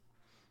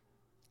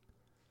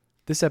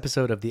This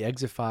episode of the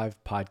Exit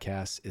 5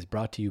 podcast is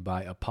brought to you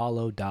by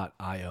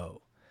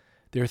Apollo.io.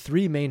 There are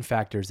three main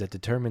factors that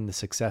determine the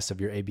success of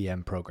your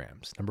ABM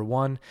programs. Number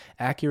one,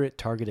 accurate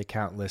target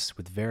account lists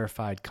with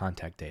verified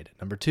contact data.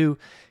 Number two,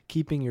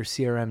 keeping your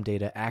CRM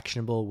data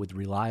actionable with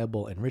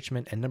reliable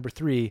enrichment. And number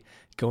three,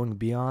 going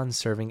beyond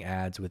serving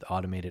ads with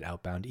automated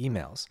outbound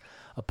emails.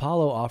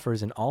 Apollo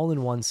offers an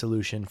all-in-one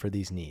solution for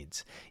these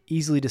needs.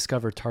 Easily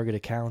discover target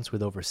accounts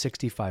with over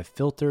 65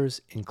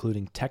 filters,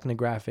 including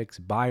technographics,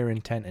 buyer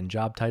intent, and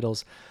job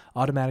titles.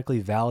 Automatically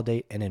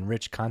validate and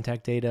enrich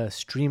contact data,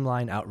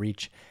 streamline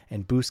outreach,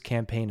 and boost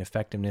campaign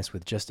effectiveness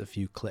with just a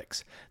few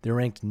clicks. They're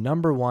ranked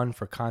number one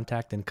for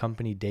contact and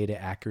company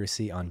data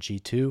accuracy on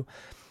G2,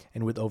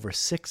 and with over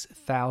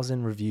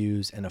 6,000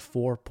 reviews and a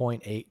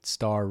 4.8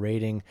 star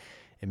rating,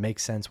 it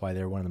makes sense why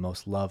they're one of the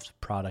most loved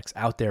products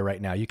out there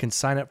right now. You can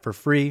sign up for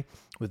free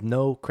with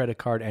no credit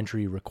card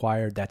entry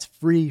required. That's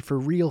free, for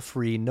real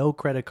free, no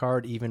credit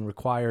card even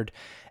required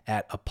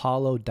at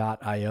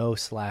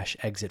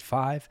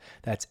apollo.io/exit5.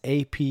 That's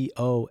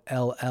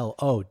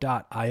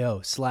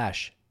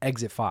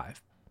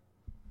APOLLO.io/exit5.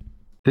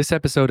 This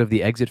episode of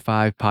the Exit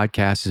 5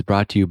 podcast is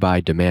brought to you by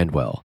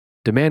Demandwell.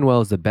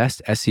 Demandwell is the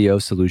best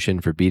SEO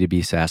solution for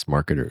B2B SaaS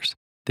marketers.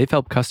 They've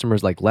helped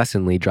customers like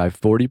Lessonly drive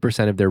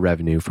 40% of their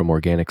revenue from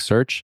organic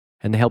search,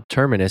 and they help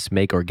Terminus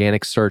make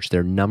organic search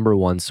their number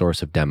one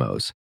source of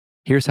demos.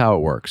 Here's how it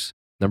works.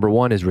 Number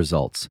one is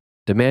results.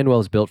 Demandwell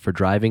is built for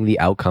driving the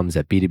outcomes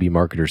that B2B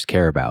marketers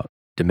care about: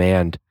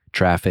 demand,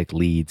 traffic,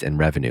 leads, and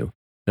revenue.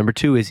 Number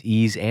two is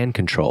ease and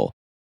control.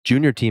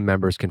 Junior team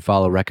members can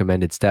follow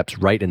recommended steps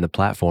right in the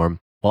platform,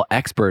 while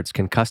experts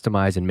can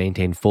customize and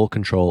maintain full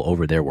control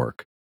over their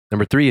work.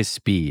 Number three is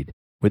speed.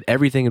 With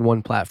everything in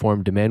one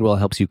platform, Demandwell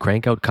helps you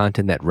crank out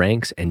content that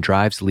ranks and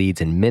drives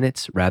leads in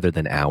minutes rather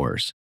than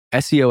hours.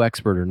 SEO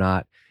expert or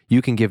not,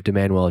 you can give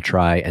Demandwell a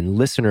try, and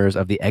listeners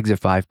of the Exit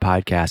 5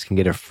 podcast can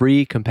get a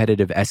free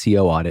competitive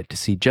SEO audit to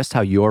see just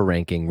how you're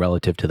ranking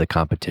relative to the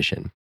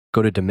competition.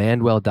 Go to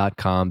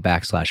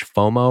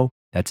demandwell.com/FOMO,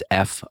 that's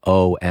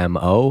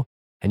FOMO,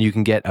 and you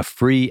can get a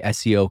free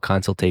SEO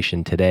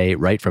consultation today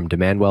right from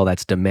Demandwell.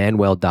 That's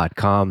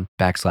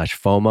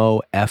demandwell.com/FOMO,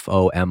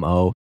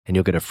 FOMO, and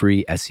you'll get a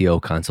free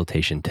SEO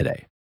consultation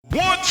today.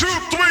 1, 2,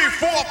 3,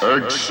 4,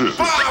 Exit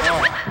 5.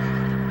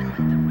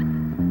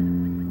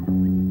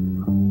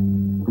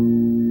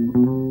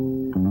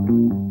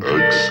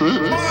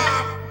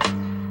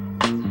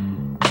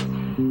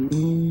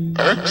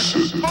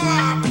 Exit.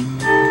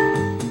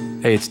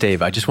 Hey, it's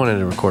Dave. I just wanted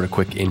to record a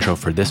quick intro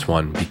for this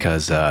one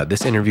because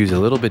this interview is a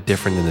little bit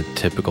different than the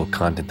typical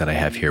content that I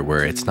have here,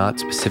 where it's not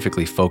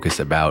specifically focused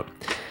about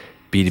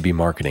B2B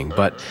marketing,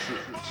 but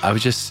I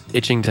was just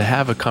itching to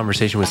have a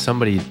conversation with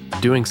somebody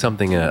doing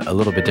something a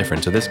little bit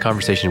different. So this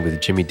conversation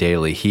with Jimmy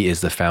Daly, he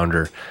is the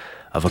founder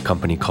of a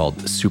company called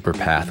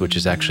Superpath, which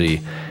is actually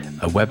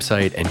a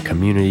website and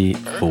community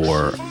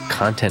for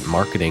content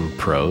marketing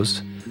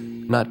pros,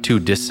 not too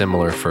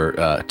dissimilar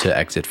to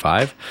Exit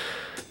 5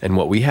 and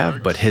what we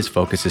have, but his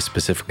focus is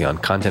specifically on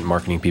content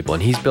marketing people.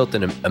 And he's built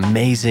an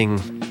amazing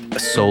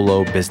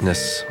solo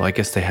business. Well, I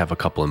guess they have a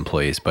couple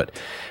employees, but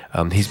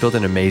he's built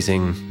an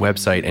amazing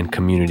website and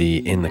community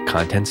in the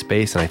content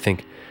space. And I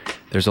think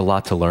there's a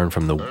lot to learn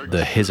from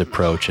his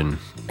approach and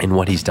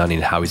what he's done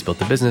and how he's built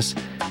the business.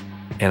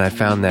 And I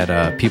found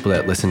that people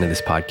that listen to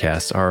this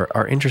podcast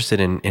are interested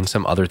in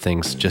some other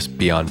things just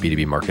beyond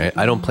B2B marketing.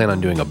 I don't plan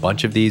on doing a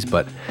bunch of these,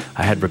 but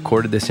I had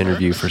recorded this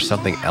interview for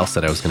something else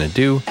that I was going to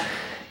do.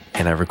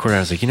 And I recorded,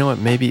 I was like, you know what,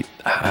 maybe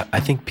I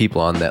think people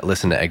on that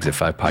listen to Exit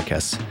 5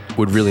 podcasts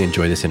would really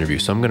enjoy this interview.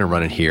 So I'm going to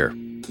run it here.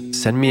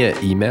 Send me an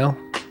email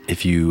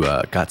if you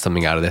got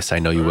something out of this. I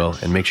know you will.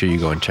 And make sure you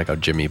go and check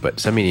out Jimmy. But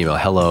send me an email,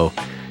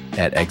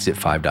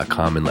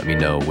 hello@exit5.com, and let me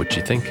know what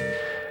you think.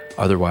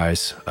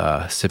 Otherwise,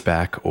 sit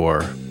back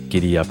or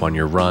giddy up on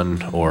your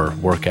run or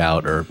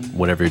workout or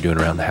whatever you're doing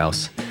around the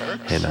house.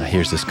 And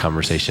here's this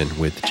conversation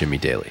with Jimmy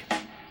Daly.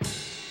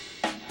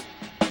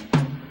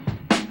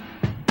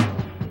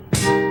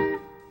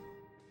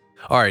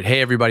 All right.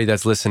 Hey, everybody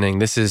that's listening.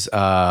 This is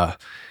an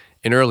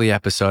early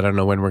episode. I don't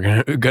know when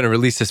we're gonna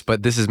release this,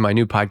 but this is my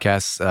new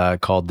podcast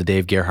called the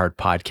Dave Gerhardt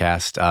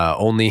Podcast.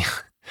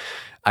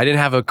 I didn't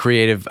have a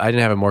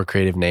more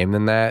creative name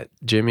than that,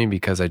 Jimmy,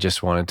 because I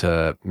just wanted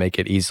to make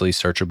it easily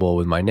searchable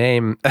with my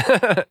name.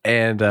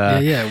 And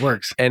it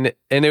works. And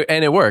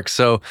it works.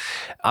 So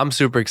I'm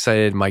super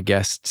excited. My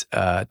guest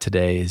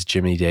today is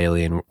Jimmy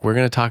Daly, and we're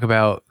going to talk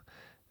about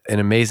an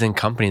amazing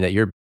company that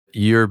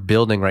you're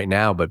building right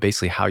now, but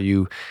basically how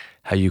you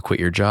quit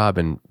your job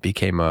and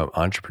became an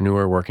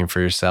entrepreneur working for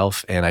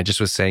yourself. And I just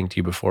was saying to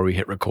you before we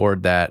hit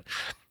record that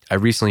I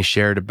recently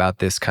shared about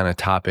this kind of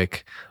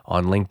topic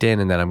on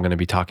LinkedIn, and that I'm going to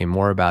be talking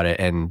more about it.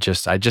 And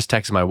I just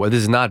texted my wife.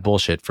 This is not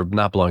bullshit for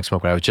not blowing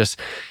smoke, but I was just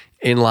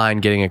in line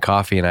getting a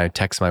coffee, and I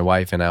texted my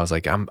wife, and I was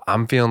like,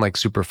 I'm feeling like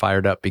super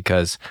fired up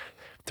because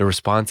the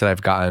response that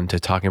I've gotten to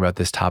talking about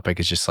this topic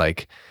is just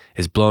like,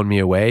 is blown me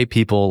away.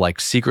 People like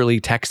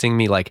secretly texting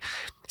me, like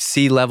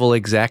C-level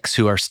execs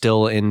who are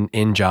still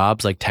in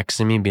jobs, like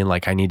texting me being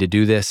like, I need to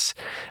do this,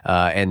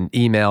 and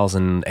emails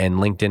and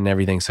LinkedIn and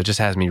everything. So it just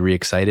has me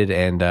re-excited.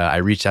 And I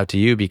reached out to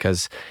you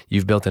because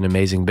you've built an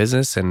amazing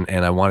business, and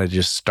I wanted to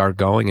just start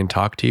going and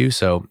talk to you.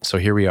 So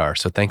here we are.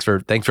 So thanks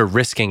for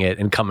risking it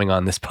and coming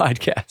on this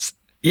podcast.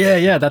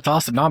 Yeah, that's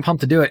awesome. No, I'm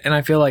pumped to do it. And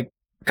I feel like,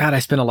 God, I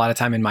spent a lot of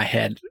time in my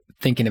head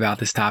thinking about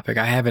this topic.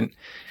 I haven't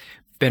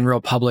been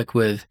real public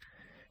with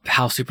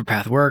how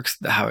Superpath works,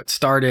 how it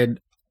started,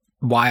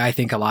 why I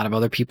think a lot of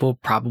other people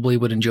probably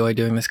would enjoy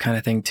doing this kind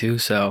of thing too.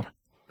 So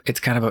it's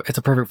it's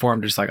a perfect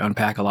forum to just like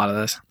unpack a lot of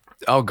this.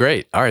 Oh,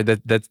 great. All right.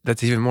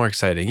 That's even more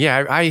exciting.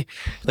 Yeah. I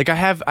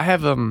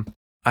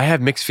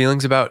have mixed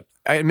feelings about,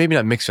 maybe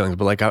not mixed feelings,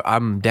 but like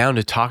I'm down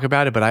to talk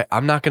about it, but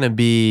I'm not going to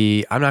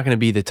be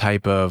the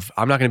type of,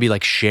 I'm not going to be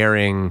like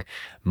sharing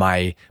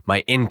my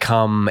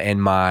income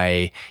and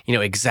my,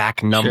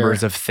 exact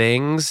numbers of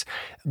things.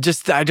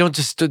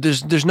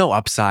 There's no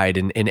upside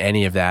in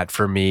any of that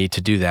for me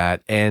to do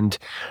that. And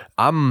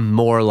I'm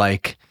more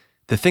like,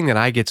 the thing that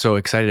I get so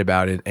excited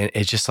about it, and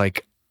it's just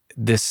like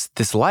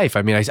this life.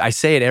 I mean, I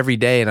say it every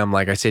day, and I'm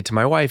like, I say it to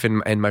my wife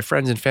and my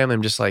friends and family,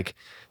 I'm just like,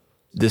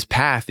 this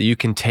path that you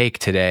can take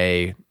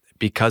today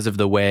because of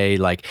the way,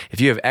 like,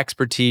 if you have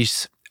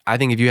expertise, I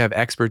think if you have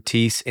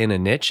expertise in a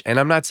niche, and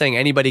I'm not saying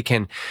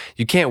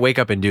you can't wake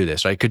up and do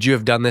this, right? Could you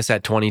have done this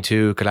at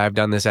 22? Could I have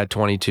done this at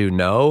 22?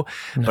 No.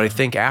 But I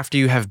think after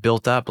you have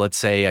built up, let's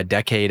say, a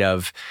decade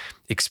of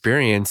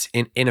experience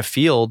in a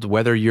field,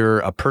 whether you're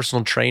a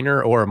personal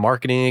trainer or a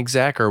marketing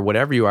exec or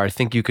whatever you are, I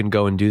think you can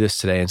go and do this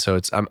today. And so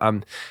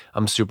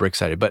I'm super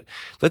excited. But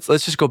let's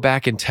just go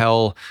back and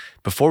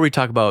before we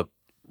talk about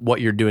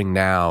what you're doing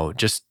now,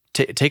 just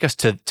take us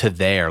to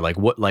there,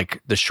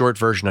 like the short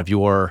version of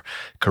your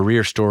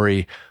career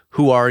story.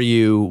 Who are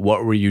you?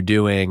 What were you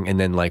doing? And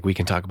then like we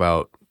can talk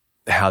about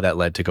how that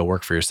led to go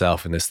work for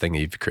yourself in this thing that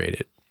you've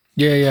created.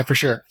 Yeah, for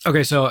sure.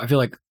 Okay, so I feel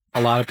like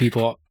a lot of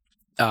people,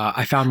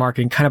 I found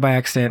marketing kind of by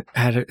accident,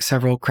 had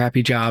several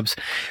crappy jobs,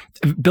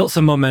 built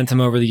some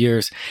momentum over the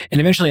years, and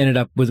eventually ended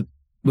up with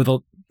a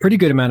pretty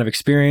good amount of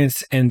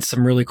experience and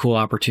some really cool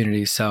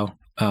opportunities. So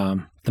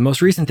the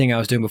most recent thing I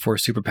was doing before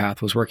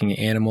Superpath was working at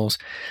Animals,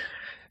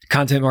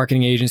 content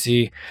marketing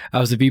agency. I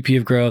was the VP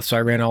of growth, so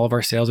I ran all of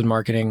our sales and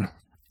marketing.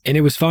 And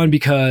it was fun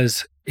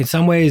because in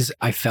some ways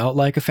I felt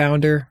like a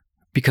founder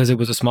because it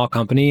was a small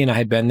company and I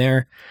had been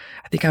there.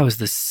 I think I was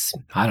the,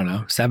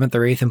 7th or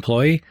 8th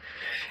employee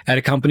at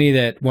a company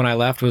that when I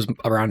left was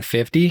around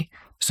 50.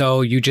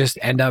 So you just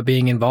end up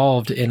being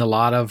involved in a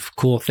lot of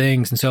cool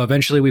things. And so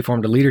eventually we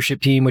formed a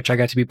leadership team, which I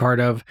got to be part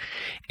of.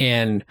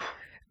 And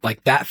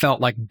like that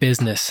felt like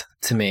business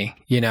to me.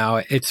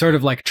 It sort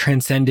of like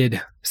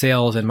transcended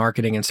sales and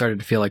marketing and started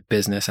to feel like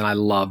business. And I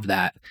loved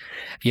that.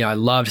 I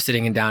loved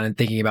sitting down and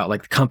thinking about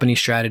like the company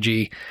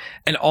strategy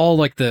and all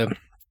like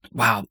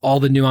all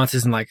the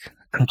nuances and like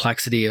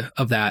complexity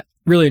of that.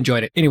 Really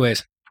enjoyed it.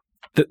 Anyways,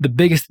 the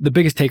biggest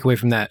takeaway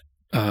from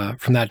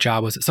that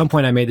job was at some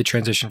point I made the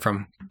transition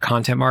from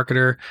content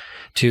marketer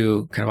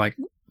to kind of like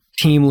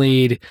team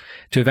lead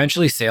to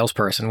eventually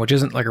salesperson, which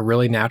isn't like a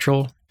really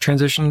natural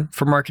transition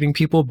for marketing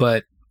people,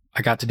 but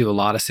I got to do a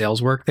lot of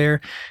sales work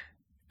there.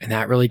 And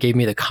that really gave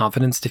me the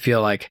confidence to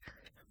feel like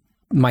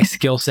my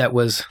skill set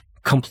was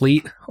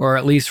complete or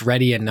at least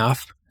ready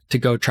enough to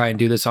go try and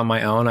do this on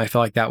my own. I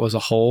felt like that was a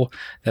hole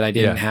that I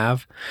didn't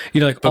have,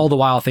 all the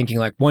while thinking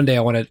like one day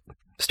I want to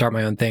start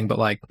my own thing, but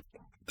like,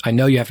 I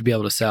know you have to be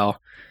able to sell.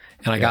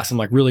 And I got some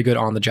like really good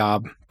on the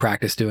job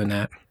practice doing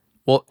that.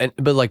 Well,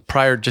 but like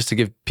prior, just to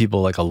give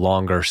people like a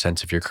longer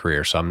sense of your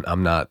career. So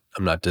I'm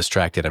not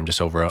distracted. I'm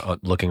just over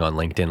looking on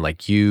LinkedIn.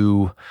 Like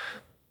you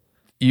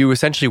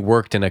essentially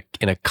worked in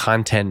a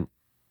content.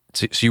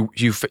 So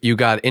you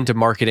got into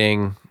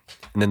marketing,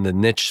 and then the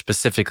niche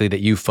specifically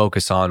that you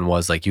focus on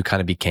was like you kind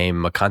of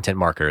became a content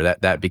marketer.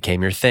 That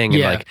became your thing.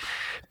 And like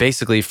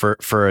basically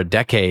for a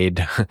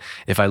decade,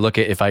 if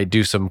I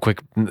do some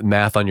quick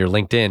math on your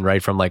LinkedIn,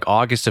 right, from like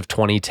August of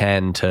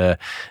 2010 to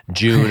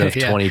June of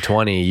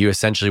 2020, you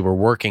essentially were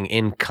working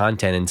in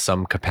content in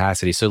some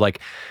capacity. So like,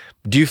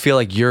 do you feel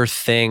like your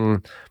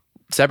thing,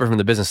 separate from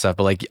the business stuff,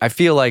 but like I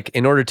feel like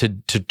in order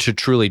to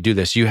truly do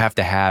this, you have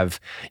to have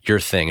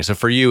your thing. So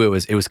for you,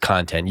 it was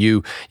content.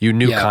 You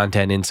knew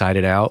content inside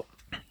and out.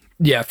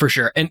 Yeah, for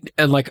sure. And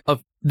like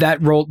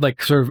that role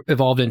like sort of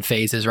evolved in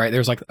phases, right?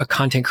 There's like a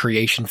content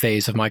creation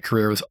phase of my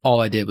career was all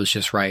I did was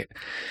just write,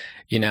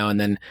 and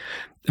then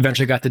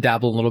eventually got to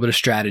dabble in a little bit of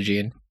strategy.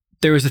 And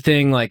there was a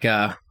thing like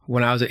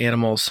when I was at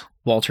Animals,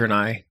 Walter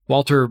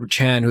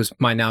Chen, who's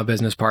my now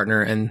business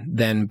partner and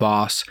then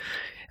boss,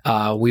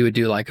 we would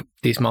do like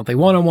these monthly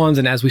one-on-ones.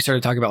 And as we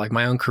started talking about like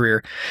my own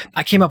career,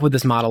 I came up with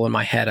this model in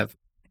my head of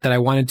that I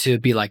wanted to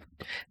be like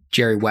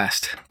Jerry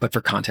West, but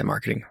for content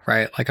marketing,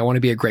 right? Like I want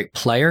to be a great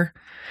player.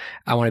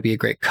 I want to be a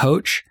great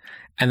coach.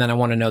 And then I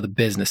want to know the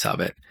business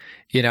of it.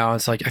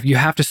 It's like you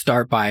have to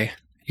start by,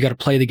 you got to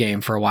play the game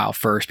for a while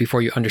first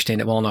before you understand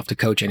it well enough to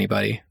coach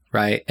anybody.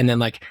 Right. And then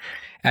like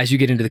as you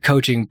get into the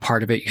coaching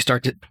part of it, you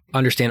start to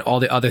understand all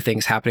the other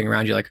things happening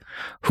around you. Like,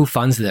 who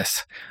funds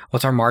this?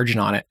 What's our margin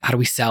on it? How do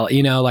we sell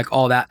it? Like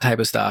all that type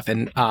of stuff.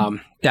 And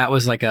that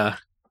was like a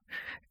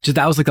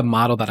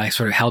model that I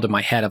sort of held in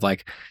my head of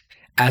like,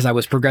 as I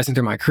was progressing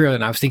through my career,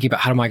 and I was thinking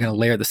about how am I going to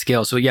layer the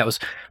scale. So yeah, it was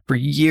for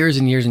years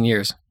and years and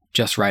years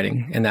just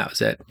writing, and that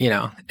was it.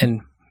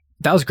 And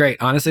that was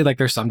great. Honestly, like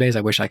there's some days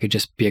I wish I could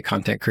just be a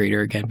content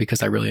creator again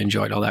because I really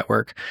enjoyed all that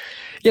work.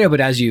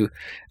 But as your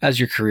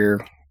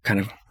career kind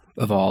of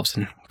evolves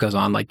and goes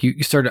on, like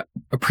you start to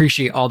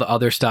appreciate all the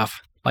other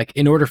stuff. Like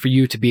in order for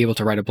you to be able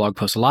to write a blog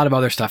post, a lot of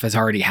other stuff has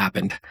already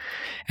happened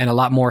and a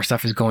lot more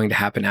stuff is going to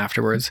happen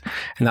afterwards.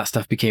 And that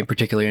stuff became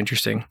particularly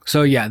interesting.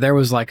 So yeah, there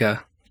was like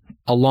a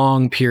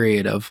long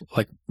period of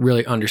like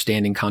really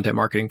understanding content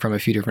marketing from a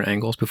few different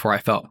angles before I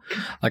felt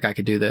like I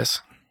could do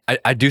this.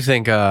 I do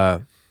think,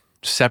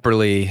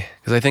 separately,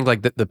 because I think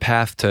like the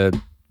path to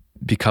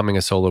becoming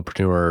a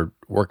solopreneur,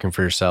 working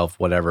for yourself,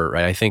 whatever,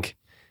 right? I think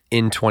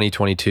in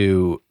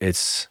 2022,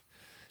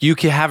 you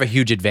can have a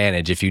huge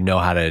advantage if you know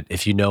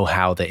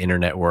how the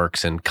internet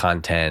works and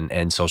content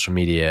and social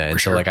media. And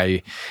so like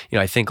I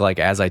think like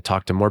as I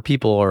talk to more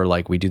people or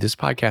like we do this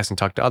podcast and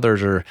talk to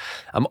others, or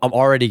I'm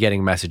already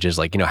getting messages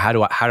like, how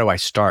do I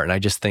start? And I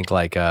just think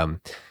like,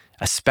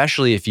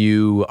 especially if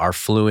you are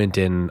fluent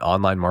in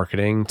online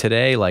marketing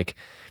today, like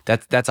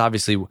that's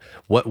obviously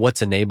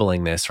what's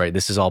enabling this, right?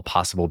 This is all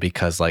possible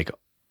because like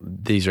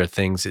these are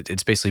things,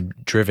 it's basically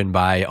driven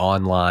by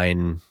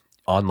online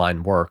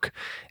work.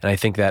 And I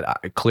think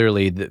that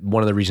clearly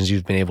one of the reasons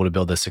you've been able to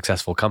build a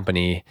successful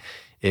company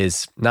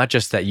is not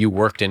just that you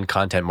worked in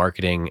content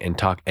marketing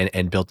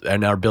and built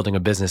and are building a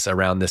business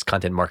around this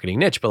content marketing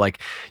niche, but like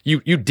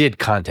you did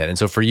content. And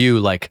so for you,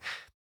 like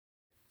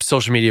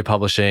social media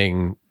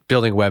publishing,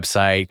 building a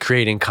website,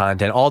 creating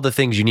content, all the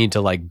things you need to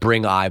like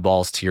bring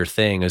eyeballs to your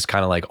thing is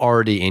kind of like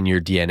already in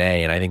your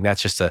DNA. And I think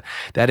that's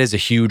that is a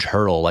huge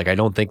hurdle. Like, I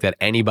don't think that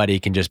anybody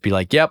can just be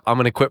like, yep, I'm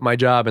going to quit my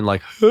job. And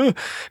like,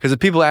 because if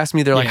people ask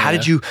me, they're like, how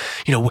did you,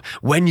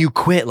 when you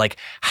quit, like,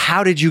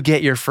 how did you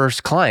get your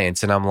first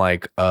clients? And I'm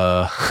like,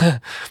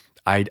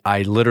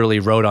 I literally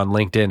wrote on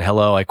LinkedIn,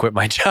 hello, I quit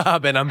my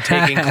job and I'm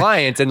taking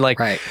clients. And like,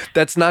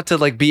 that's not to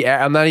like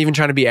I'm not even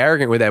trying to be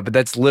arrogant with that, but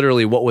that's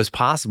literally what was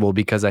possible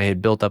because I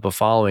had built up a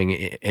following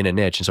in a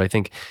niche. And so I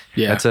think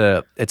it's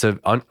a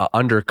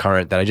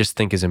undercurrent that I just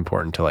think is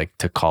important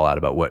to call out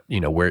about what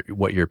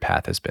your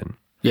path has been.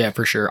 Yeah,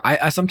 for sure.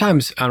 I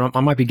sometimes,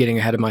 I might be getting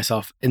ahead of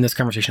myself in this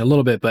conversation a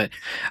little bit, but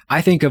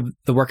I think of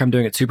the work I'm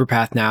doing at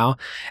Superpath now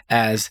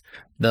as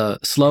the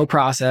slow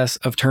process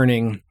of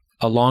turning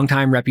a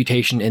long-time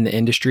reputation in the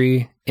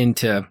industry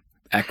into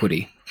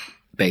equity,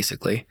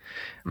 basically,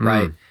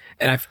 right?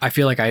 And I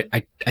feel like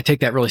I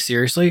take that really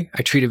seriously.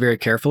 I treat it very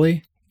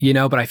carefully,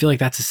 but I feel like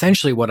that's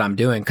essentially what I'm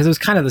doing. Because it was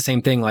kind of the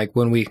same thing, like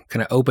when we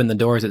kind of opened the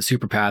doors at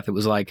Superpath, it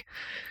was like,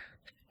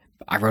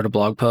 I wrote a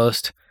blog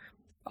post.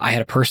 I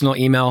had a personal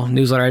email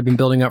newsletter I'd been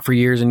building up for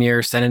years and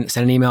years, send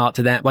an email out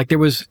to them. Like there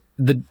was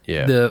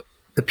the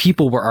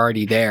people were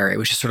already there. It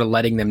was just sort of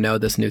letting them know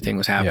this new thing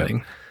was happening.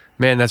 Yeah.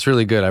 Man, that's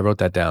really good. I wrote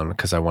that down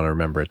because I want to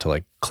remember it to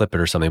like clip it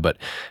or something, but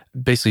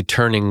basically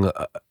turning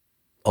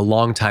a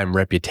long time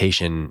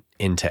reputation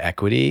into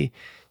equity.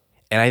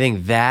 And I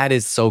think that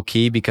is so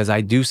key because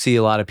I do see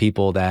a lot of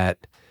people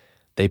that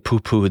they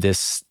poo-poo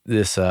this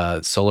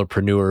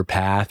solopreneur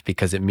path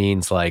because it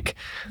means like,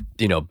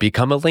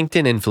 become a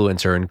LinkedIn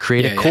influencer and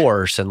create a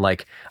course. And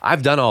like,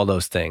 I've done all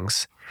those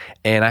things.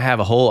 And I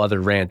have a whole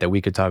other rant that we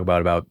could talk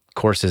about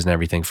courses and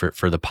everything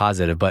for the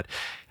positive. But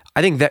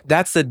I think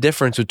that's the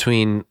difference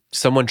between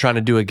someone trying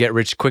to do a get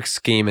rich quick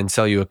scheme and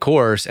sell you a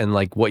course and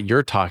like what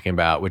you're talking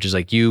about, which is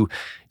like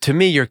to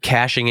me, you're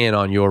cashing in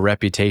on your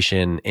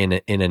reputation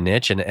in a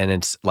niche, and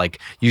it's like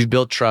you've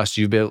built trust,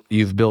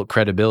 you've built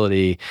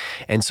credibility,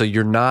 and so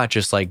you're not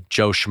just like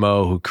Joe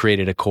Schmo who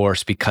created a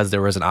course because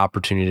there was an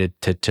opportunity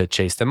to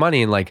chase the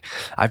money. And like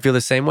I feel the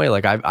same way.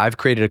 Like I've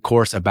created a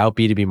course about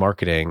B2B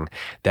marketing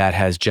that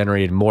has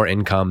generated more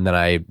income than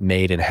I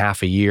made in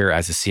half a year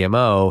as a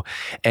CMO,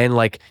 and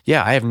like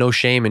I have no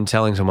shame in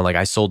telling someone like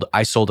I sold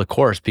a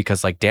course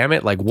because like damn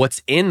it, like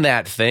what's in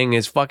that thing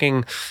is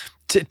fucking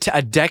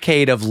a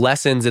decade of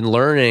lessons and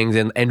learnings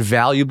and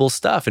valuable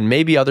stuff. And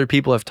maybe other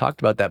people have talked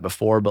about that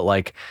before, but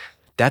like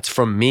that's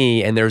from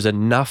me. And there's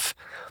enough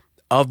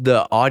of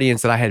the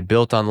audience that I had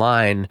built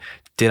online.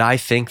 Did I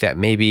think that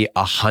maybe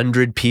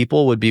 100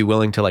 people would be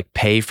willing to like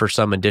pay for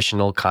some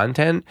additional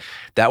content?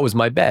 That was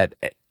my bet.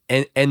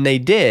 And they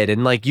did.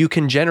 And like you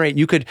can generate,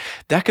 you could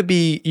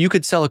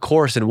sell a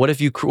course. And what if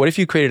you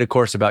created a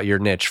course about your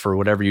niche for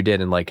whatever you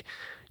did? And like,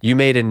 you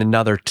made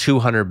another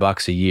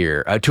 $200 a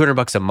year,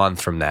 $200 a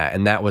month from that.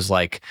 And that was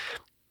like,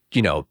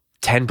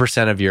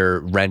 10% of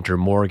your rent or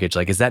mortgage.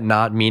 Like, is that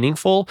not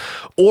meaningful?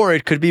 Or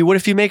it could be, what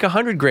if you make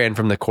 $100,000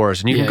 from the course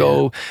and you can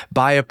go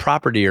buy a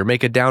property or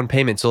make a down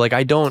payment? So like,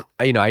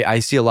 I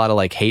see a lot of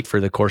like hate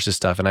for the courses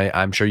stuff, and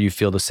I'm sure you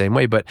feel the same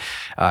way, but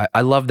I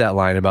love that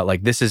line about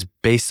like, this is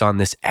based on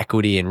this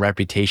equity and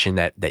reputation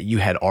that you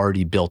had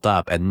already built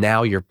up. And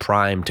now you're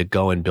primed to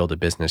go and build a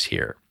business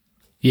here.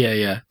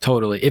 Yeah,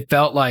 totally. It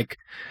felt like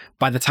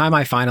by the time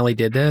I finally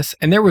did this,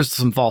 and there was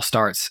some false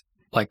starts,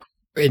 like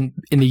in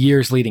the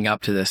years leading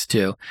up to this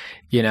too,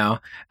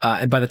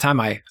 and by the time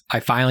I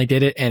finally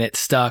did it and it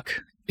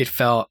stuck, it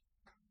felt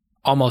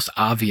almost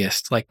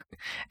obvious. Like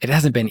it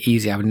hasn't been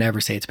easy. I would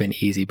never say it's been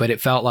easy, but it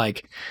felt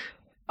like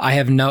I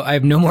have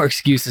no more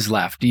excuses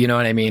left. You know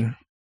what I mean?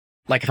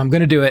 Like if I'm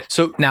going to do it,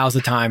 so now's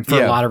the time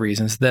for a lot of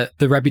reasons. The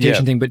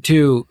reputation thing, but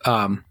two,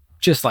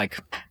 just like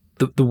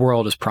the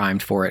world is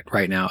primed for it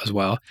right now as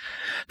well.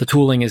 The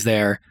tooling is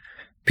there.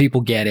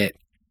 People get it.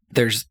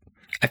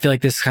 I feel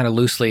like this kind of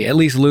at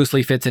least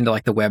loosely fits into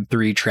like the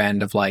Web3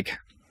 trend of like,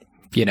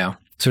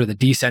 sort of the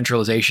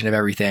decentralization of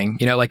everything,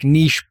 like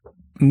niche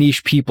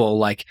people.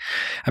 Like,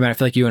 I mean, I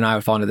feel like you and I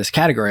would fall into this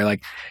category.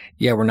 Like,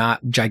 yeah, we're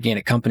not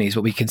gigantic companies,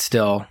 but we can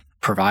still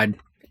provide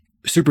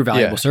super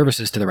valuable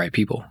services to the right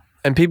people.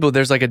 And people,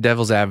 there's like a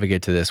devil's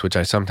advocate to this, which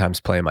I sometimes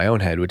play in my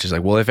own head, which is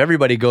like, well, if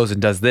everybody goes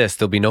and does this,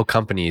 there'll be no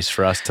companies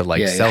for us to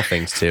like sell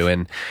things to.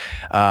 And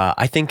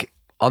I think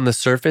on the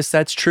surface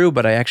that's true,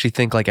 but I actually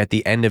think like at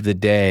the end of the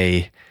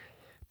day,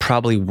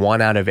 probably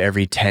 1 out of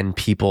every 10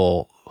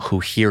 people who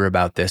hear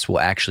about this will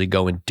actually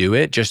go and do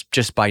it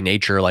just by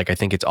nature. Like I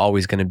think it's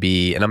always going to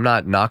be, and I'm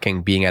not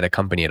knocking being at a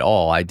company at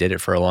all. I did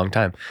it for a long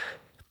time.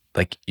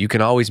 Like you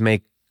can always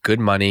make good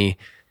money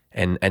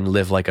and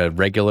live like a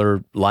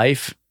regular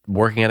life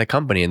working at a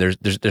company, and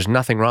there's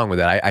nothing wrong with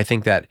that. I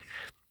think that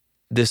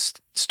this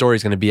story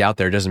is going to be out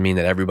there. It doesn't mean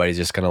that everybody's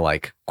just going to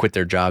like quit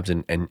their jobs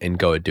and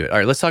go and do it. All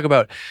right, let's talk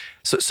about,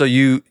 so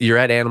you're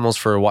at Animals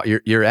for a while.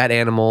 You're at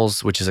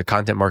Animals, which is a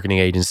content marketing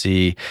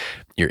agency.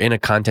 You're in a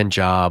content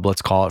job,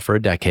 let's call it, for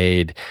a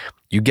decade.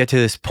 You get to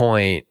this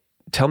point.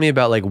 Tell me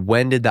about like,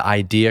 when did the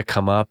idea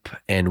come up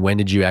and when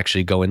did you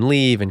actually go and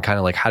leave, and kind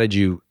of like, how did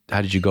you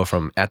go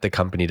from at the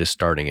company to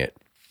starting it?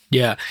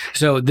 Yeah.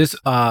 So this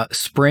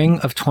spring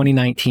of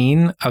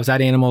 2019, I was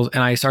at Animals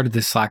and I started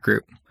this Slack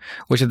group,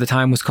 which at the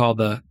time was called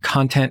the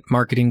Content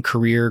Marketing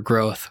Career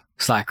Growth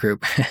Slack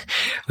group,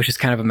 which is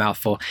kind of a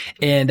mouthful.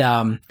 And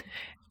I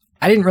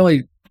didn't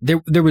really,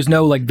 there was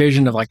no like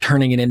vision of like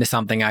turning it into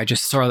something. I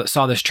just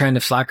saw this trend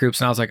of Slack groups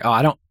and I was like, oh,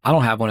 I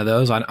don't have one of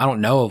those. I don't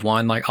know of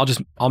one. Like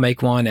I'll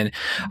make one and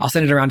I'll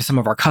send it around to some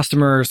of our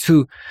customers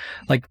who,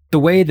 like, the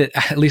way that,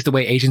 at least the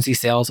way agency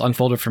sales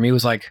unfolded for me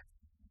was like,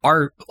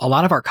 a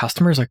lot of our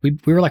customers, like we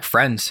were like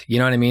friends, you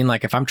know what I mean?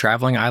 Like if I'm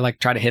traveling, I like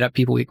try to hit up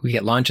people, we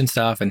get lunch and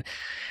stuff. And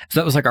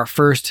so that was like our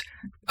first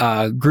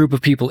group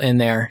of people in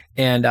there.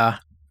 And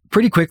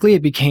pretty quickly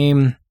it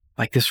became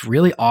like this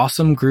really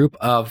awesome group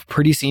of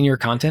pretty senior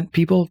content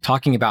people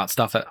talking about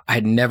stuff that I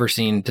had never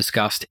seen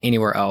discussed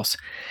anywhere else.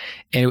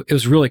 And it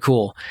was really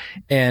cool.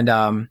 And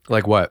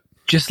like what?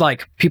 Just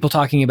like people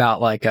talking about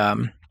like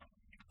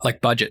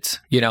budgets,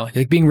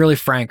 like being really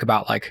frank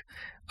about like,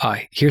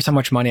 here's how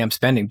much money I'm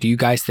spending. Do you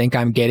guys think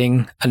I'm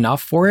getting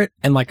enough for it?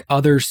 And like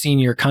other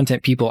senior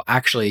content people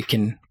actually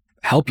can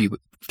help you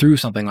through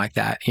something like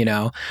that,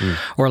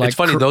 Or like, it's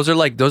funny. Those are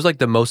like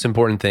the most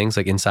important things,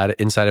 like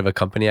inside of a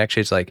company.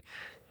 Actually, it's like,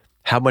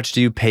 how much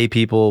do you pay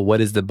people? What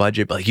is the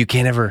budget? But like, you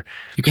can't ever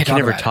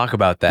talk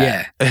about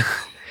that. Yeah,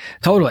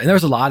 totally. And there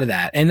was a lot of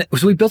that. And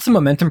so we built some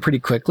momentum pretty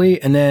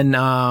quickly. And then,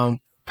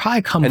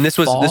 probably come. And this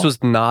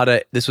was not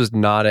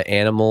a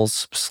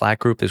Animals Slack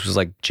group. This was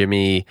like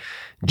Jimmy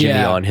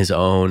on his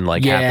own,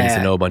 like happens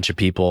to know a bunch of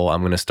people.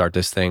 I'm going to start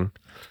this thing.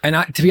 And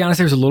to be honest,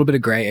 there was a little bit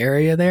of gray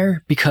area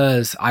there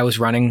because I was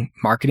running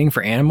marketing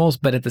for Animals,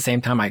 but at the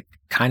same time, I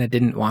kind of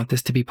didn't want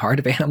this to be part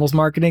of Animals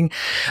marketing.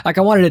 Like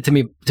I wanted it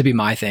to be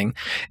my thing.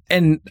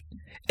 And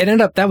it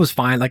ended up, that was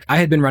fine. Like I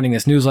had been running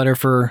this newsletter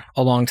for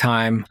a long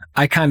time.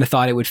 I kind of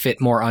thought it would fit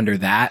more under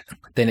that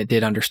than it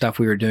did under stuff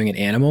we were doing at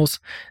Animals.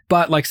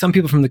 But like some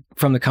people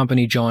from the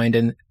company joined,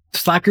 and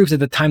Slack groups at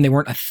the time, they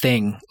weren't a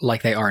thing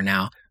like they are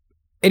now.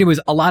 Anyways,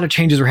 a lot of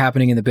changes were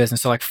happening in the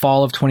business. So like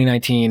fall of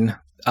 2019,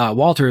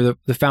 Walter,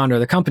 the founder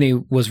of the company,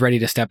 was ready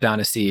to step down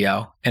as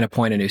CEO and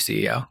appoint a new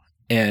CEO.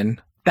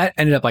 And that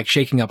ended up like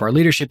shaking up our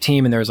leadership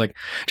team. And there was like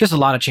just a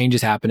lot of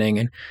changes happening.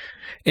 And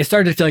it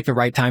started to feel like the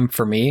right time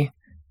for me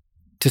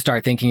to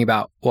start thinking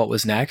about what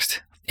was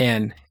next.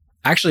 And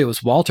actually, it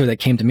was Walter that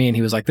came to me and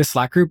he was like, this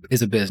Slack group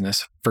is a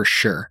business for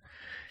sure.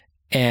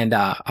 And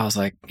I was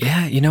like,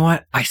 yeah, you know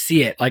what? I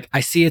see it. Like, I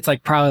see it's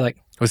like probably like.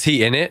 Was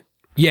he in it?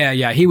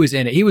 Yeah, he was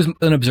in it. He was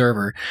an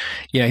observer.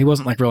 He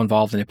wasn't like real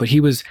involved in it, but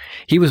he was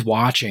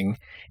watching.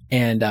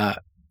 And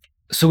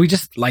so we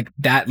just like,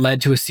 that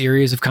led to a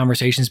series of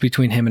conversations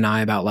between him and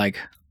I about like,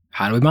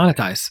 how do we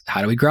monetize?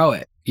 How do we grow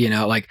it?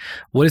 Like,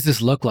 what does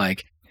this look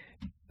like?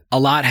 A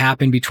lot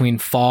happened between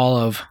fall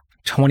of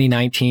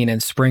 2019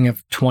 and spring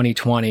of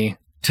 2020,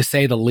 to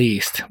say the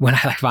least, when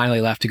I like finally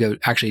left to go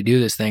actually do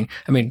this thing.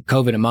 I mean,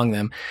 COVID among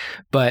them,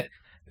 but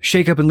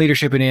shake up in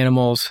leadership in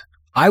Animals.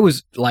 I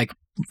was like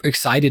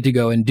excited to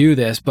go and do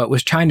this, but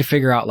was trying to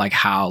figure out like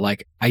how,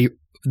 like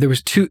there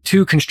was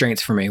two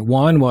constraints for me.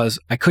 One was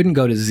I couldn't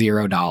go to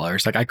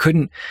 $0. Like I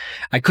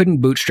couldn't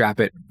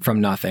bootstrap it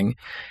from nothing.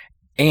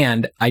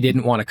 And I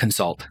didn't want to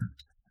consult.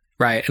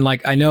 Right. And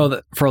like, I know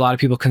that for a lot of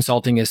people,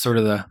 consulting is sort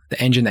of the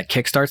engine that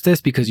kickstarts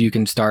this, because you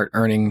can start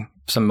earning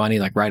some money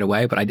like right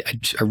away, but I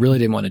really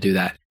didn't want to do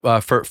that.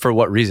 For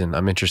what reason?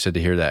 I'm interested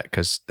to hear that,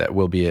 because that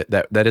will be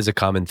that is a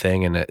common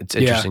thing, and it's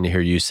interesting to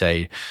hear you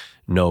say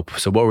nope.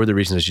 So what were the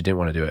reasons you didn't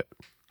want to do it?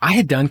 I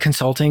had done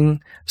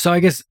consulting, so I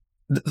guess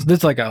this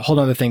is like a whole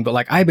other thing, but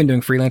like I've been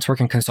doing freelance work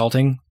and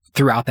consulting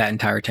throughout that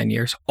entire 10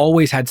 years,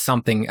 always had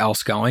something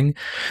else going,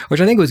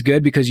 which I think was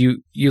good because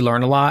you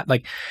learn a lot.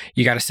 Like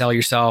you got to sell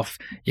yourself,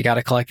 you got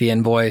to collect the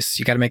invoice,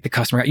 you got to make the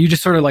customer, you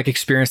just sort of like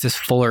experience this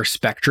fuller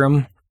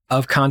spectrum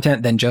of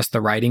content than just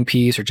the writing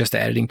piece or just the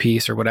editing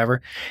piece or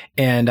whatever.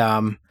 And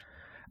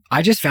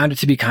I just found it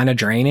to be kind of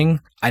draining.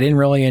 I didn't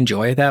really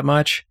enjoy it that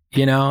much,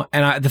 and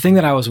the thing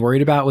that I was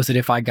worried about was that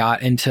if I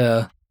got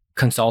into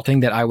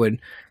consulting, that I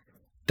would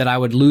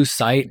lose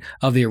sight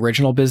of the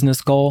original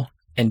business goal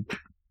and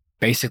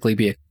basically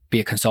be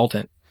a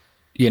consultant,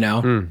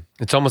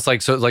 It's almost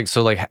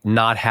like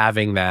not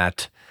having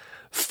that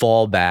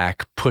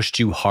fallback pushed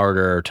you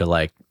harder to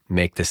like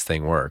make this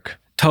thing work.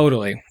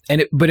 Totally.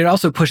 But it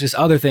also pushed this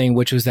other thing,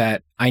 which was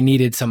that I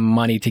needed some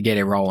money to get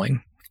it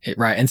rolling.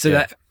 Right. And so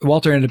that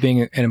Walter ended up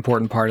being an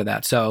important part of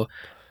that. So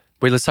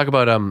wait, let's talk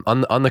about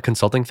on the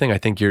consulting thing. I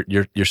think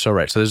you're so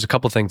right. So there's a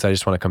couple things I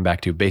just want to come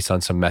back to based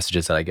on some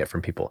messages that I get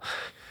from people.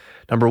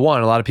 Number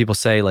one, a lot of people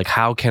say like,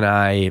 how can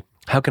I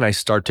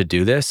start to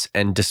do this?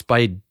 And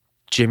despite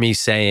Jimmy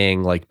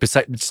saying like,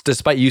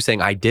 despite you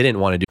saying I didn't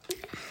want to do,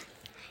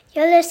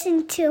 you're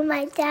listening to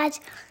my dad's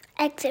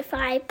Exit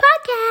 5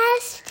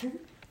 podcast.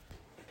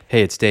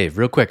 Hey, it's Dave.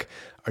 Real quick,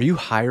 are you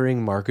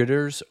hiring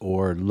marketers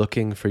or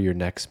looking for your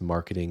next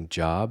marketing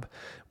job?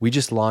 We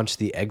just launched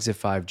the Exit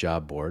 5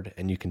 job board,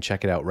 and you can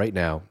check it out right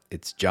now.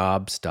 It's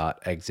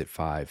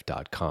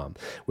jobs.exit5.com.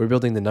 We're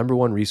building the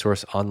 #1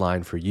 resource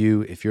online for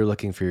you if you're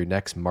looking for your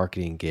next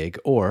marketing gig,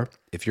 or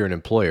if you're an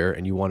employer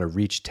and you want to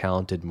reach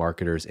talented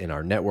marketers in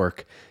our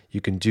network.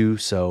 You can do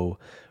so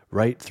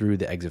right through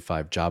the Exit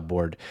 5 job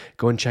board.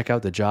 Go and check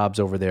out the jobs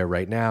over there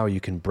right now.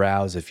 You can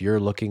browse if you're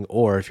looking,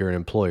 or if you're an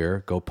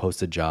employer, go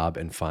post a job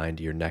and find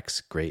your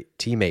next great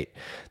teammate.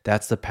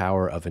 That's the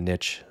power of a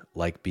niche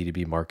like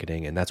B2B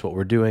marketing, and that's what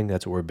we're doing.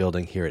 That's what we're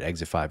building here at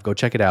Exit 5. Go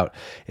check it out.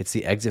 It's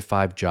the Exit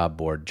 5 job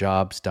board,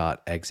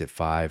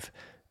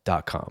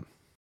 jobs.exit5.com.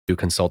 Do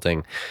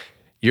consulting.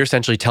 You're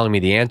essentially telling me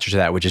the answer to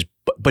that, which is,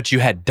 but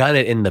you had done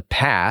it in the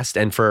past,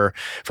 and for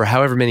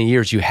however many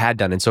years you had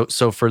done. And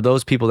so for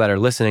those people that are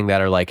listening that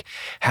are like,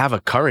 have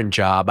a current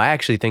job, I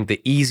actually think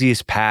the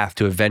easiest path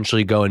to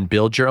eventually go and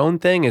build your own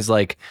thing is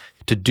like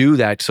to do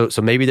that. So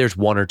maybe there's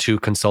 1 or 2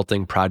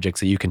 consulting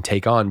projects that you can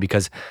take on,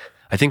 because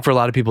I think for a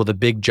lot of people, the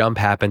big jump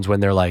happens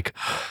when they're like,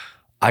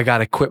 I got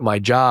to quit my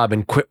job,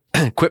 and quit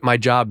my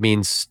job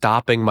means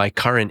stopping my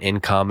current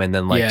income and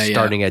then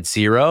starting at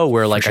zero,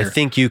 where like, sure. I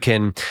think you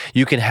can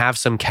have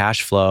some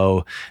cash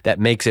flow that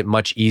makes it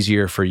much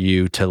easier for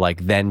you to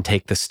like then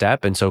take the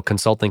step. And so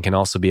consulting can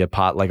also be a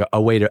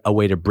way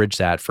to bridge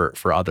that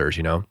for others,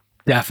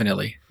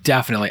 Definitely.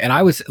 And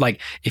I was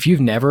like, if you've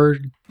never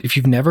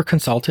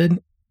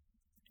consulted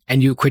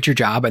and you quit your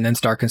job and then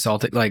start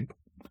consulting, like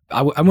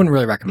I wouldn't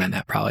really recommend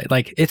that probably.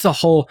 Like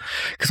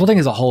consulting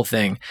is a whole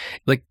thing.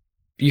 Like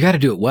you got to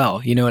do it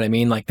well. You know what I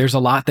mean? Like there's a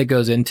lot that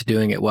goes into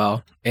doing it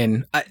well.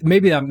 And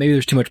maybe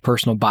there's too much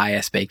personal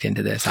bias baked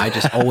into this. I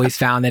just always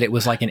found that it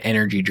was like an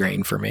energy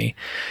drain for me.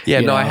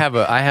 Yeah, no, I have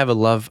a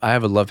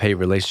love-hate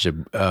relationship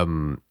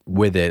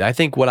with it. I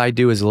think what I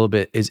do is a little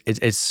bit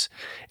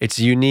it's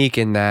unique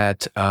in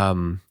that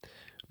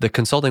the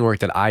consulting work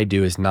that I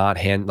do is not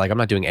I'm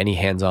not doing any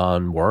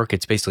hands-on work.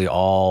 It's basically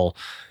all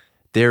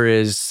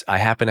I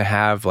happen to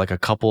have like a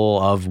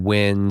couple of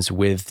wins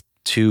with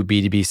 2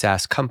 B2B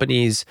SaaS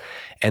companies,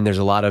 and there's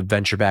a lot of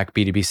venture-backed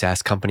B2B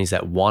SaaS companies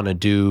that want to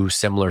do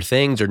similar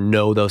things or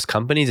know those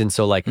companies. And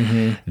so like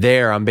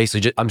there, I'm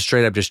basically I'm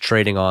straight up just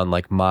trading on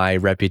like my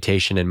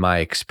reputation and my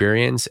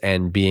experience,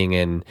 and being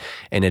an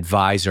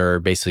advisor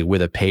basically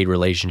with a paid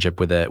relationship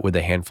with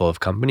a handful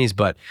of companies.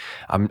 But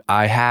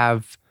I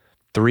have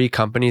 3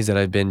 companies that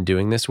I've been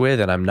doing this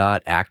with, and I'm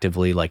not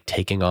actively like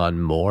taking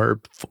on more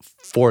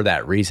for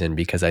that reason,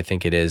 because I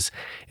think it's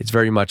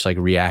very much like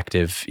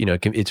reactive,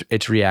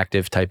 it's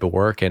reactive type of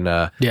work. And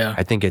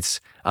I think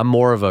I'm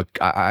more of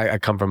I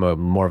come from a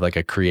more of like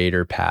a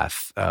creator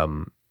path,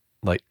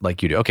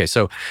 like you do. Okay.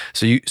 So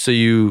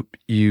you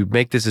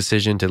make this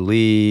decision to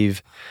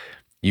leave.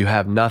 You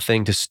have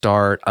nothing to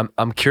start.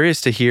 I'm curious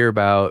to hear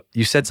about,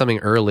 you said something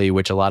early,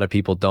 which a lot of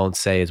people don't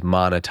say, is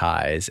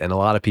monetize. And a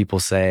lot of people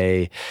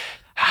say,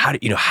 how do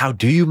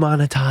you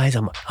monetize?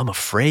 I'm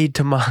afraid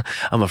to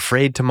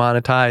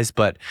monetize.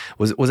 But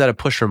was that a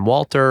push from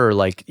Walter, or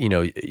like,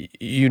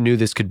 you knew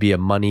this could be a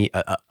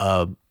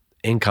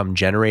income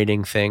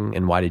generating thing,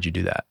 and why did you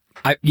do that?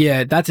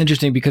 Yeah, that's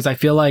interesting, because I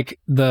feel like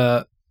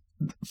the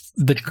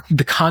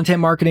content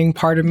marketing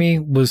part of me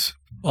was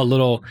a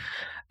little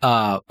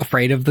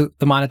afraid of the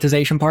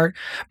monetization part,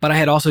 but I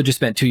had also just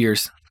spent 2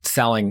 years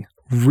selling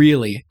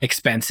really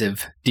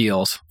expensive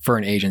deals for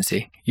an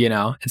agency,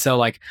 and so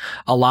like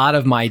a lot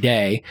of my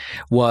day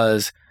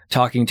was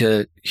talking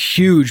to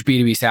huge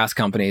B2B SaaS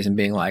companies and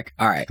being like,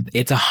 all right,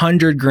 it's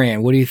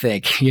 $100,000. What do you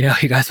think? You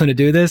guys want to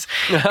do this?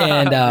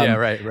 And yeah,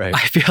 right. I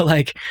feel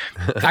like,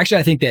 actually,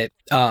 I think that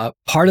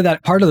part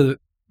of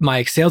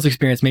my sales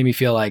experience made me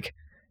feel like,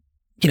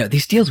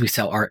 these deals we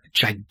sell are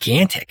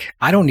gigantic.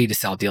 I don't need to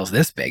sell deals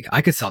this big.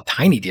 I could sell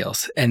tiny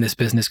deals, and this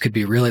business could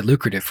be really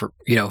lucrative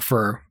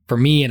for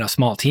me and a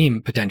small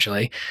team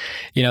potentially.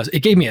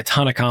 It gave me a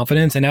ton of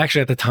confidence. And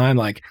actually at the time,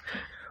 like,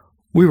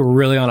 we were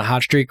really on a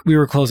hot streak. We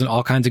were closing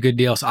all kinds of good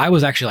deals. So I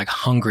was actually like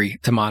hungry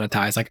to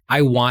monetize. Like,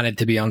 I wanted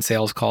to be on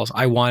sales calls.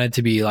 I wanted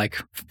to be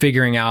like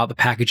figuring out the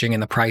packaging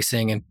and the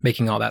pricing and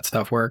making all that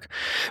stuff work.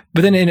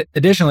 But then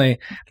additionally,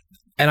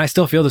 and I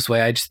still feel this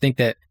way, I just think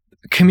that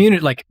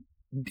community, like,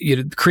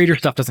 creator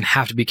stuff doesn't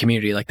have to be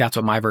community. Like, that's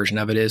what my version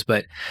of it is.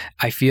 But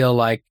I feel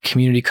like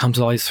community comes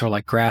with all these sort of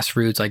like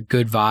grassroots, like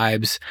good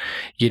vibes.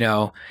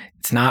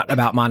 It's not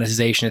about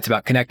monetization. It's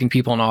about connecting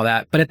people and all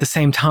that. But at the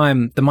same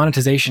time, the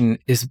monetization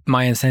is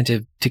my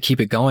incentive to keep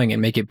it going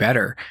and make it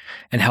better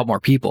and help more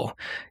people,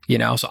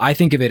 So I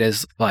think of it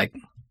as like,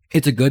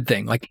 it's a good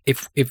thing. Like,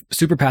 if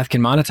Superpath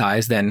can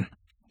monetize, then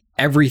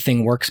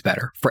everything works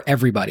better for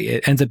everybody.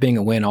 It ends up being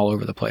a win all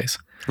over the place.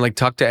 Like,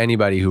 talk to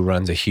anybody who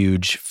runs a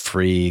huge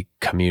free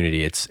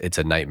community. It's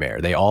a nightmare.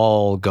 They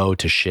all go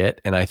to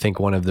shit. And I think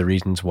one of the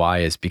reasons why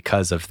is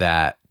because of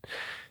that.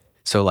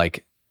 So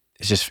like,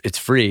 it's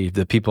free.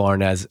 The people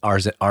aren't as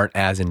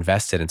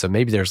invested. And so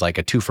maybe there's like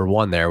a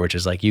 2-for-1 there, which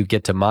is like, you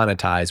get to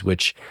monetize,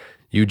 which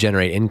you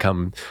generate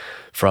income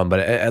from.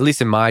 But at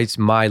least in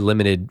my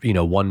limited,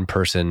 one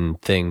person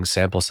thing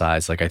sample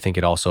size, like, I think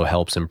it also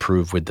helps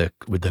improve with the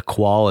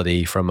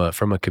quality from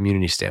a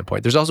community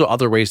standpoint. There's also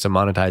other ways to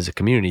monetize a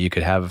community. You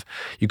could have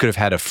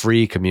had a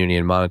free community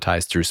and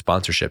monetize through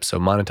sponsorship. So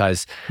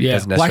monetize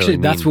doesn't necessarily actually,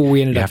 that's what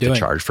we ended up doing. You have to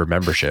charge for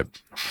membership.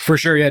 For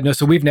sure. Yeah. No.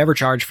 So we've never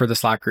charged for the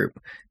Slack group,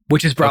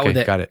 which has brought with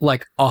it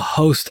like a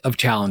host of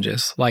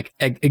challenges. Like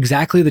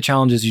exactly the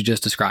challenges you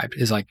just described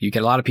is like, you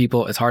get a lot of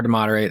people. It's hard to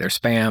moderate. There's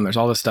spam. There's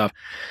all this stuff.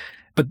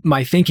 But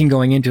my thinking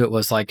going into it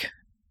was like,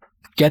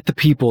 get the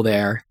people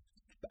there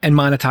and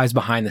monetize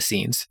behind the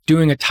scenes,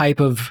 doing a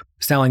type of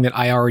selling that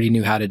I already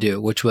knew how to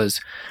do, which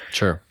was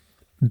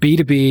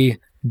B2B,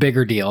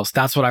 bigger deals.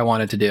 That's what I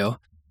wanted to do.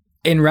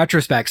 In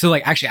retrospect, so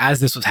like actually as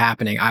this was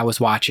happening, I was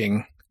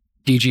watching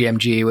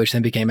DGMG, which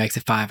then became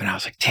Exit 5, and I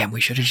was like, damn, we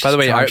should have just By the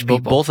way, charged people.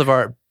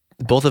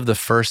 both of the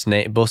first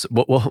name,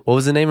 what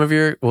was the name of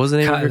your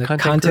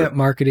content group?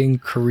 Marketing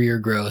career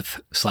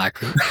growth Slack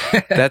group.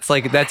 That's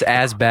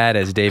as bad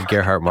as Dave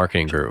Gerhardt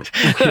marketing group.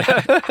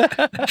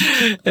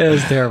 It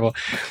was terrible.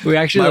 We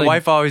actually, my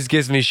wife always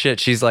gives me shit.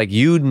 She's like,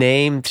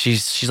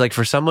 she's like,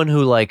 for someone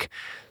who like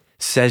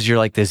says you're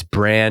like this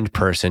brand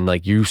person,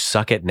 like, you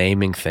suck at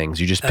naming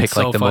things. You just pick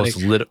like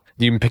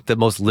you pick the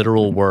most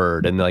literal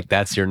word and like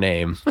that's your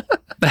name.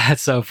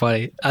 That's so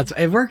funny.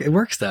 It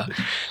works though.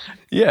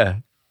 Yeah.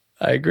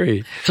 I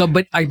agree. So,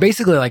 but I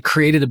basically like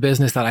created a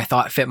business that I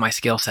thought fit my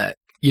skill set.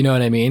 You know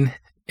what I mean?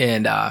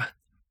 And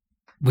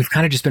we've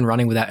kind of just been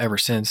running with that ever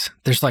since.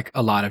 There's like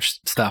a lot of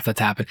stuff that's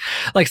happened,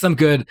 like some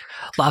good,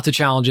 lots of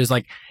challenges.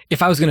 Like,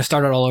 if I was going to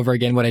start it all over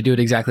again, would I do it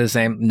exactly the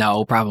same?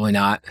 No, probably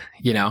not,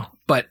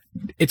 but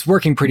it's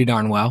working pretty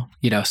darn well,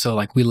 so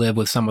like we live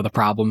with some of the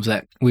problems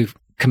that we've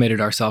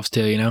committed ourselves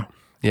to,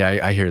 Yeah,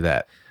 I hear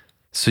that.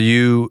 So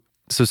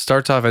it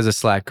starts off as a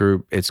Slack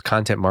group. It's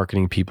content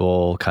marketing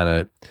people kind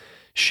of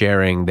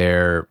sharing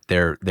their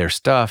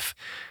stuff.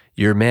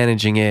 You're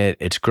managing it.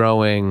 It's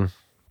growing.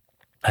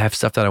 I have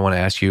stuff that I want to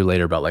ask you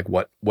later about like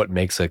what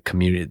makes a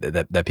community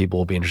that people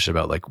will be interested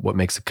about, like what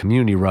makes a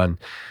community run.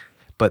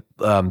 But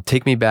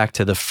take me back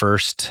to the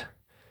first,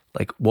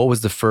 like, what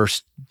was the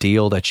first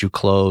deal that you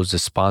closed, a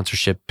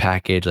sponsorship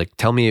package? Like,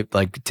 tell me,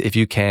 like, if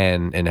you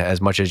can, and as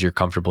much as you're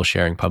comfortable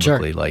sharing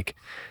publicly, like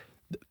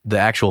the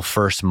actual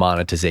first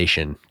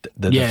monetization,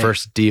 the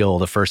first deal,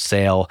 the first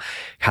sale.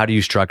 How do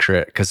you structure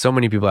it? Because so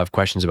many people have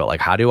questions about like,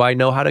 how do I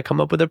know how to come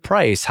up with a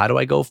price? How do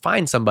I go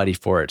find somebody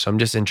for it? So I'm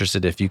just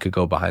interested if you could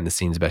go behind the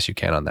scenes best you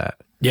can on that.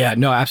 Yeah,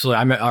 no,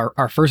 absolutely. I mean,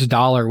 our first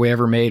dollar we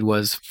ever made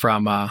was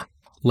from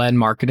Len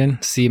Marketing,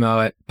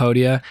 CMO at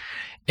Podia.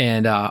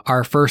 And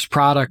our first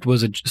product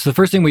was so the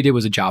first thing we did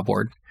was a job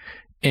board.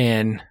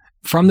 And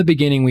from the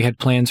beginning, we had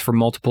plans for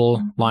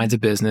multiple lines of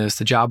business.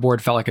 The job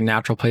board felt like a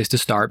natural place to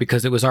start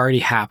because it was already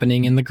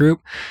happening in the group,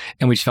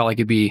 and we just felt like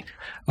it'd be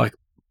like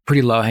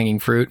pretty low hanging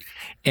fruit.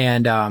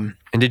 And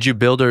did you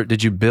build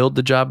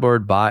the job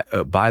board, buy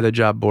the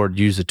job board,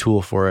 use a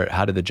tool for it?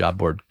 How did the job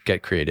board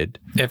get created?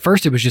 At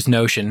first, it was just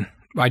Notion.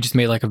 I just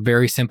made like a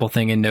very simple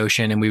thing in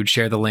Notion, and we would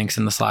share the links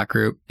in the Slack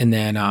group. And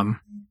then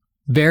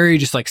very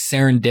just like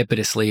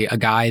serendipitously, a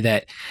guy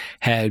that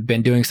had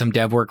been doing some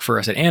dev work for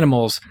us at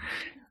Animals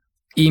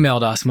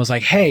emailed us and was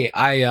like, hey,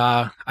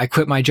 I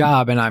quit my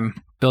job and I'm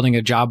building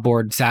a job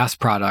board SaaS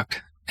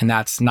product, and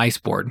that's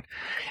Niceboard.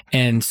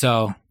 And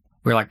so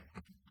we're like,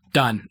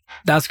 done.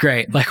 That's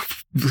great. Like,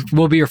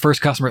 we'll be your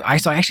first customer.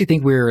 So I actually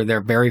think we were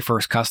their very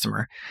first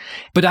customer.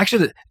 But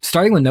actually,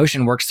 starting with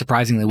Notion works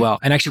surprisingly well.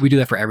 And actually, we do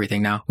that for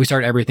everything now. We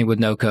start everything with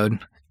no code.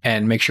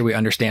 and make sure we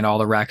understand all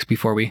the recs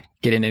before we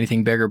get into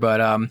anything bigger.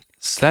 But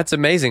So that's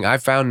amazing. I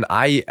found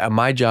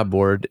my job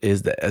board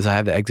is as I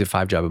have the Exit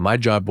 5 job, but my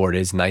job board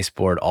is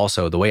Niceboard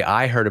also. The way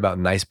I heard about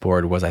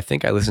Niceboard was I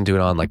think I listened to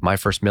it on like My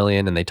First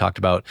Million, and they talked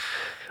about,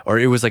 or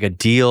it was like a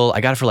deal.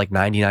 I got it for like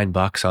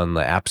 $99 on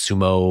the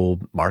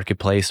AppSumo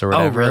marketplace or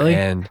whatever. Oh, really?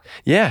 And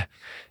yeah.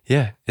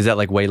 Is that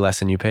like way less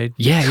than you paid?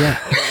 yeah.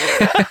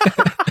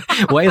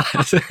 Way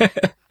less.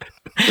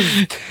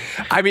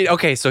 I mean,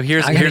 okay, so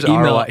here's I gotta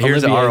email ROI.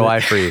 Here's the Olivia.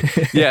 ROI for you.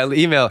 Yeah,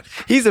 email.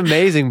 He's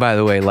amazing, by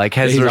the way. Like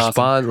has He's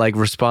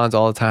responds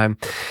all the time.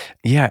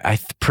 Yeah, I'm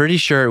pretty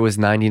sure it was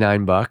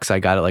 $99. I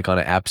got it like on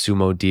an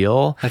AppSumo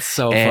deal. That's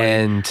so funny.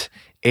 And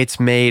it's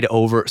made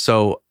over.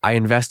 So I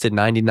invested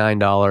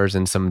 $99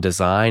 in some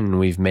design, and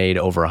we've made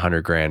over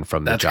 $100,000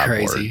 from the That's job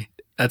crazy. board.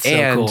 That's so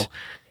And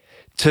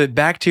cool.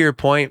 back to your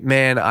point,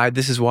 man,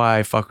 this is why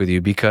I fuck with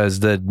you, because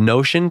the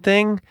Notion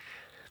thing,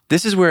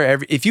 this is where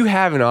if you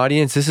have an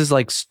audience, this is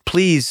like,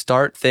 please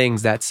start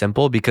things that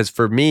simple, because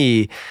for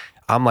me,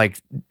 I'm like,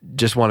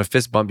 just want to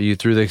fist bump you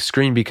through the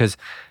screen, because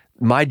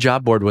my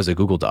job board was a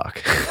Google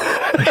Doc.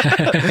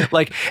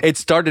 Like it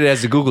started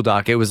as a Google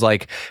Doc. It was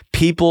like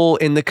people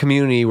in the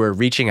community were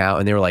reaching out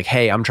and they were like,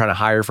 hey, I'm trying to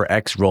hire for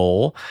X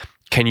role.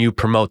 Can you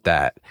promote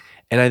that?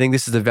 And I think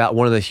this is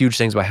one of the huge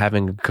things by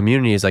having a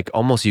community is like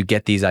almost you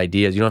get these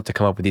ideas. You don't have to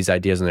come up with these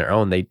ideas on their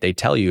own. They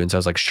tell you. And so I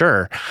was like,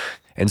 sure.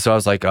 And so I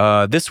was like,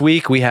 this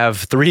week we have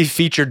 3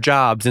 featured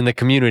jobs in the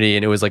community,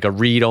 and it was like a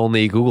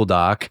read-only Google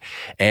Doc,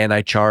 and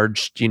I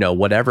charged,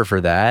 whatever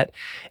for that.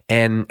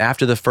 And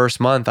after the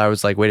first month, I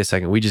was like, wait a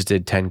second, we just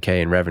did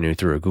 10K in revenue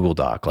through a Google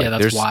Doc. Like, Yeah,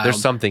 that's wild.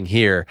 There's something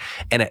here.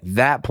 And at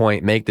that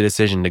point, make the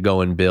decision to go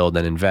and build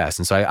and invest.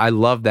 And so I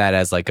love that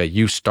as like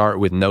you start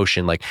with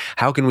Notion, like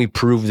how can we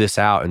prove this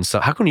out? And so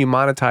how can you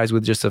monetize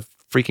with just a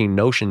freaking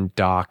Notion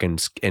doc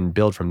and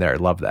build from there? I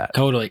love that.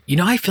 Totally.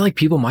 I feel like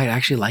people might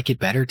actually like it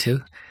better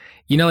too.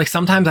 Like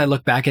sometimes I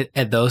look back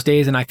at those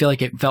days and I feel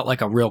like it felt like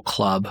a real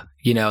club.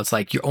 It's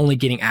like you're only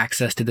getting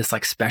access to this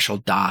like special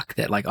doc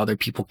that like other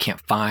people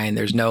can't find.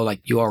 There's no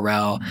like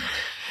URL.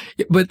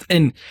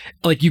 And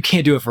like you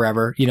can't do it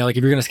forever. Like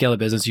if you're going to scale a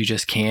business, you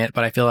just can't.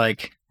 But I feel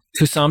like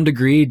to some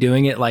degree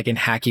doing it like in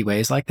hacky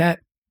ways like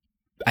that,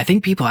 I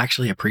think people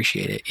actually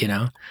appreciate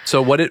it,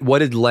 So what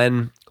did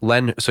Len,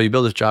 so you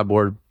build this job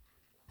board.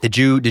 Did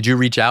you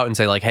reach out and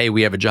say like, hey,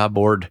 we have a job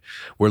board.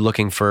 We're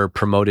looking for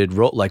promoted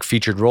role, like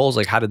featured roles.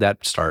 Like how did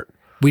that start?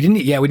 We didn't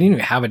even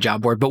have a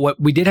job board, but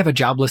we did have a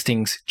job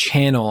listings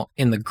channel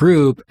in the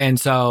group. And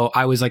so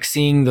I was like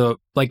seeing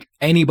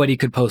anybody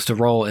could post a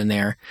role in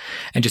there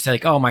and just say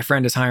like, oh, my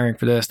friend is hiring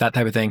for this, that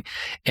type of thing.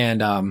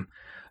 And,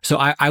 so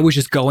I was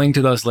just going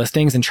to those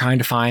listings and trying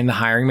to find the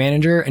hiring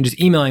manager and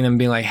just emailing them and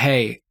being like,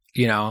 hey,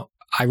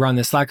 I run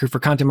this Slack group for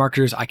content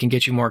marketers. I can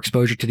get you more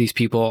exposure to these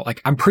people. Like,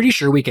 I'm pretty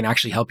sure we can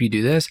actually help you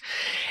do this.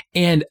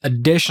 And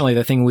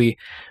additionally,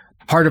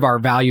 part of our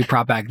value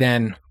prop back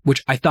then,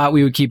 which I thought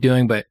we would keep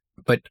doing, but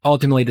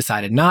ultimately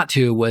decided not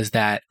to, was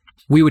that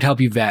we would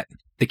help you vet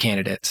the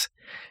candidates.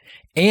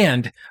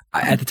 And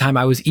at the time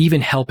I was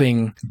even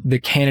helping the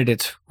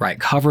candidates write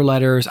cover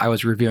letters. I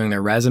was reviewing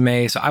their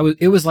resume. So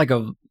it was like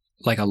a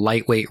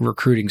lightweight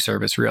recruiting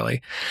service,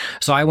 really.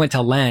 So I went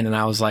to Len and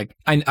I was like,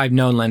 I've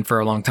known Len for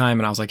a long time.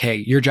 And I was like, hey,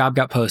 your job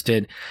got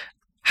posted.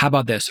 How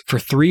about this? For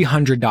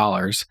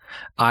 $300,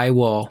 I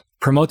will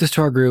promote this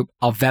to our group.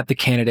 I'll vet the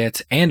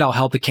candidates and I'll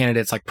help the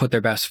candidates like put their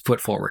best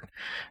foot forward.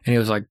 And he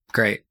was like,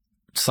 great.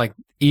 It's like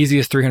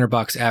easiest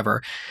 $300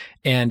 ever.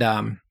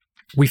 And,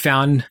 we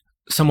found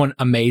someone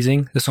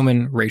amazing. This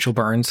woman, Rachel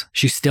Burns,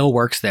 she still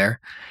works there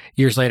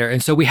years later.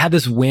 And so we had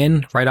this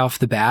win right off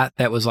the bat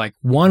that was like,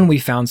 1, we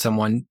found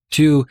someone,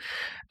 2,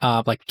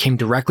 came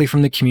directly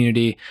from the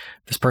community.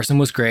 This person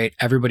was great.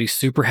 Everybody's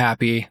super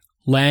happy.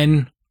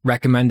 Len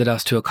recommended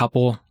us to a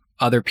couple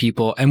other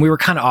people, and we were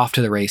kind of off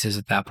to the races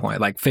at that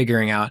point, like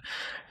figuring out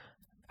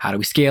how do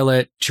we scale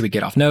it? Should we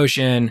get off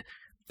Notion?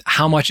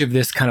 How much of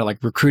this kind of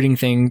like recruiting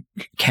thing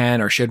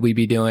can or should we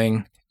be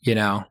doing?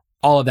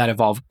 All of that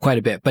evolved quite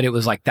a bit, but it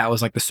was like, that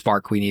was like the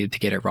spark we needed to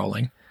get it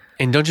rolling.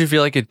 And don't you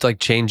feel like it like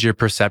changed your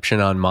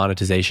perception on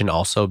monetization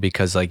also?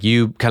 Because like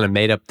you kind of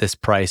made up this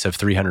price of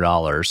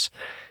 $300.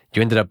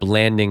 You ended up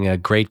landing a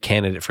great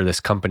candidate for this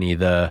company.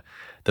 The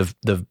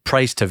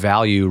price to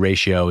value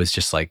ratio is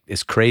just like,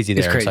 it's crazy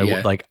there. It's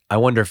crazy, so I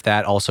wonder if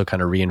that also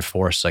kind of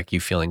reinforced like you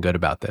feeling good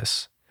about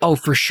this. Oh,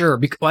 for sure.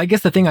 Well, I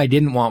guess the thing I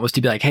didn't want was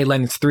to be like, hey,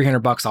 Len, it's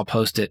 $300. I'll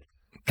post it.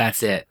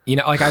 That's it.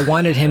 Like I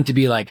wanted him to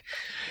be like,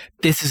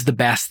 this is the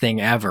best thing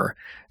ever,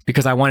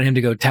 because I wanted him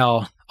to go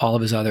tell all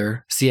of his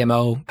other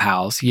CMO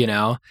pals,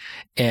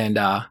 and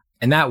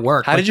that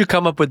worked. How did you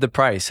come up with the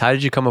price? How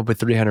did you come up with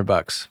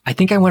 $300? I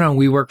think I went on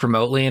We Work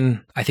Remotely,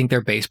 and I think their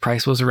base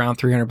price was around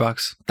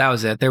 $300. That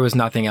was it. There was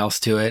nothing else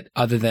to it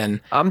other than.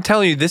 I'm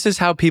telling you, this is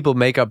how people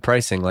make up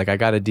pricing. Like I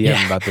got a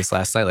DM about this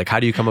last night. Like, how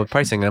do you come up with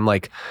pricing? And I'm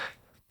like,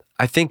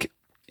 I think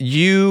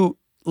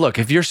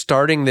if you're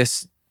starting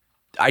this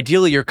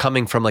ideally you're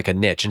coming from like a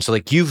niche. And so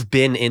like you've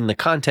been in the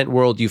content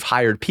world, you've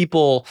hired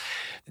people.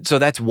 So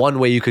that's one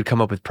way you could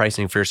come up with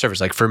pricing for your service.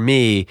 Like for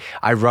me,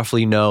 I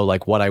roughly know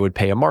like what I would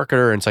pay a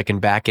marketer. And so I can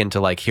back into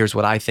like, here's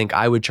what I think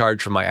I would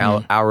charge for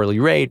my hourly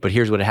rate, but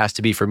here's what it has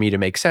to be for me to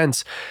make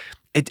sense.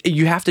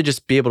 You have to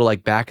just be able to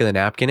like back of the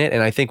napkin it.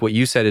 And I think what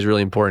you said is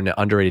really important,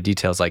 underrated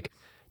details. Like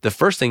the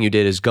first thing you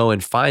did is go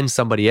and find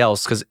somebody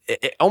else, because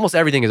almost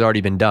everything has already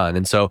been done.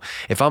 And so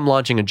if I'm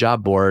launching a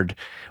job board,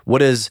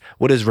 what is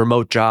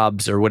remote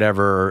jobs or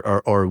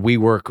whatever, or we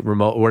work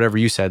remote, whatever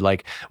you said,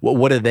 like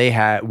what do they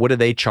have? What do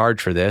they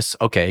charge for this?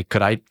 Okay,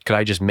 could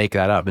I just make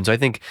that up? And so I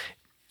think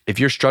if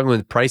you're struggling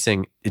with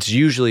pricing, it's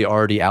usually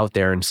already out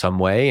there in some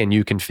way, and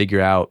you can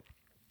figure out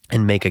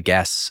and make a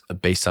guess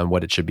based on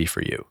what it should be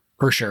for you.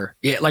 For sure.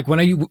 Yeah. Like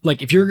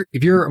if you're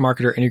a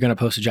marketer and you're going to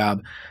post a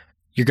job,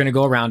 you're going to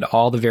go around to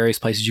all the various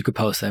places you could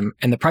post them,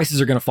 and the prices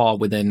are going to fall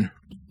within,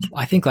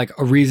 I think, like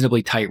a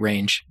reasonably tight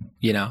range,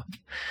 you know.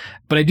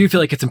 But I do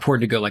feel like it's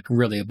important to go like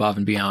really above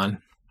and beyond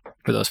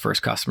for those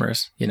first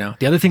customers, you know.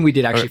 The other thing we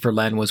did actually for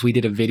Len was we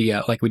did a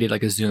video, like we did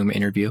like a Zoom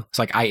interview. It's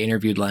like I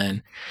interviewed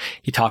Len.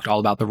 He talked all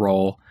about the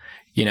role,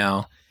 you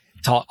know.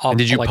 And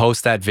did you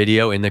post that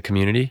video in the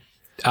community?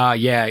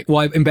 Yeah. Well,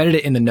 I embedded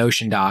it in the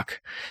Notion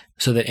doc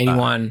so that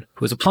anyone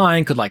who was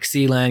applying could like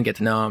see Len, get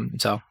to know him.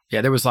 So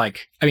yeah, there was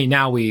like, I mean,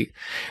 now we've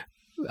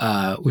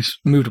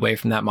moved away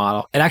from that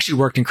model. It actually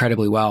worked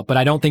incredibly well, but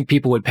I don't think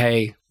people would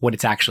pay what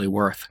it's actually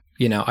worth.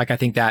 You know, like I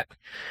think that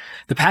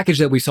the package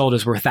that we sold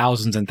is worth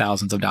thousands and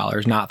thousands of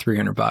dollars, not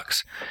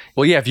 $300.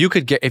 Well, yeah, if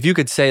you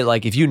could say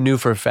like, if you knew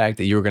for a fact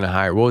that you were going to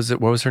hire, what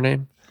was her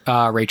name?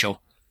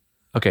 Rachel.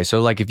 Okay,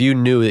 so like if you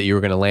knew that you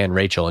were going to land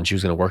Rachel and she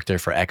was going to work there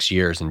for X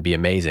years and be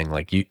amazing,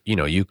 like you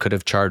know, you could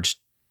have charged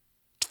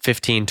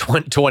 15,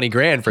 20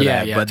 grand for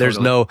that, but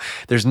totally.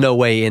 there's no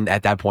way in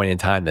at that point in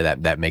time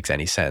that makes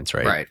any sense,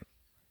 right? Right.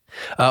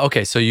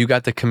 Okay, so you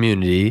got the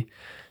community,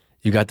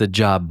 you got the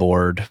job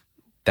board.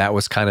 That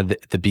was kind of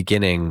the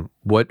beginning.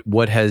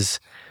 What has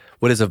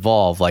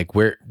evolved? Like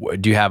where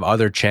do you have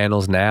other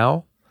channels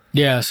now?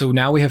 Yeah, so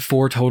now we have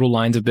 4 total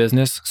lines of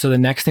business. So the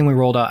next thing we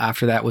rolled out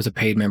after that was a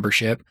paid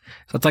membership.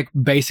 So it's like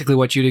basically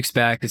what you'd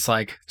expect. It's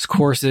like it's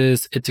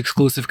courses, it's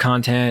exclusive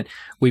content.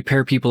 We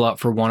pair people up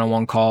for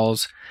one-on-one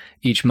calls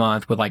each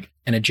month with like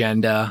an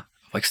agenda,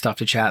 like stuff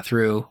to chat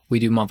through. We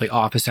do monthly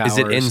office hours. Is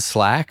it in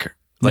Slack?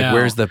 Like No.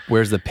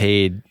 where's the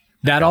paid?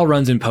 That all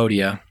runs in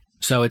Podia.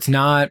 So it's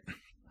not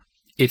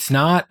a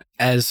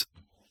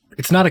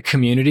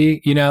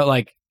community, you know,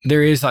 like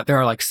there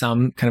are like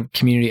some kind of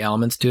community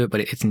elements to it,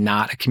 but it's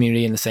not a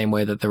community in the same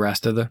way that the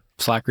rest of the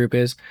Slack group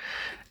is.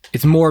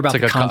 It's more about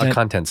it's like the content. a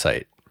content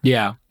site.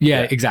 Yeah,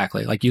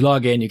 exactly. Like you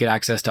log in, you get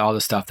access to all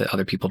the stuff that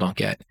other people don't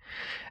get.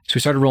 So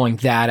we started rolling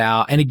that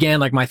out. And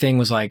again, like my thing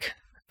was like,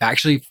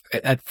 actually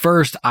at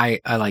first I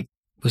like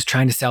was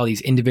trying to sell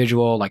these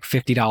individual like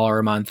 $50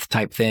 a month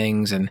type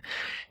things. And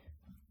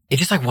it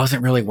just like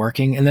wasn't really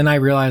working. And then I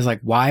realized like,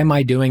 why am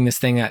I doing this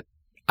thing that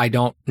I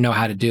don't know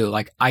how to do?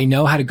 Like I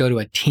know how to go to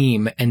a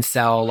team and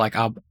sell like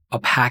a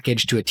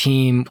package to a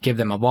team, give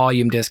them a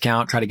volume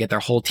discount, try to get their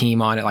whole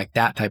team on it, like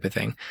that type of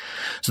thing.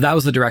 So that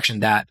was the direction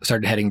that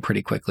started heading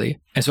pretty quickly.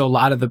 And so a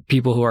lot of the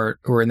people who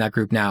are in that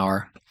group now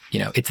are, you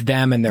know, it's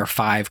them and their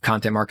 5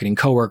 content marketing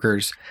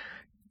coworkers,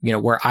 you know,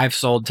 where I've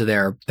sold to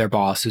their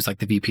boss, who's like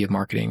the VP of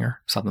marketing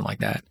or something like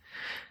that.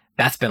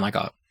 That's been like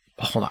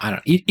hold on, I don't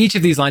know. Each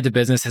of these lines of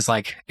business has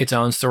like its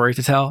own story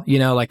to tell, you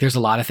know, like there's a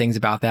lot of things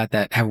about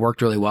that have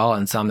worked really well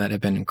and some that have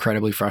been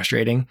incredibly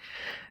frustrating.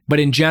 But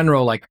in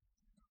general, like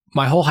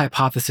my whole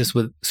hypothesis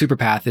with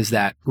Superpath is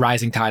that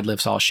rising tide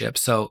lifts all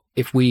ships. So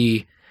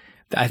I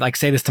like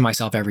say this to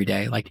myself every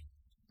day, like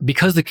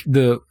because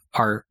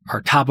our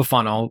top of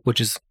funnel,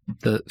 which is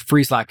the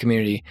free Slack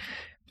community,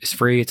 is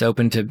free. It's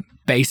open to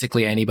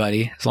basically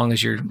anybody. As long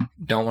as you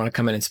don't want to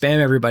come in and spam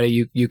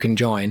everybody, you can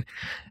join.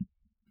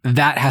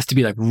 That has to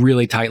be like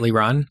really tightly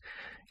run,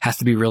 has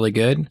to be really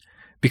good,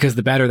 because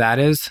the better that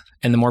is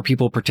and the more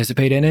people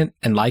participate in it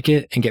and like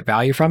it and get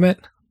value from it,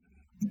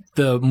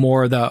 the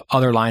more the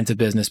other lines of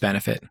business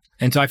benefit.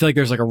 And so I feel like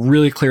there's like a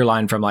really clear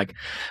line from like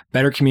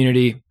better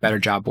community, better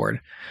job board,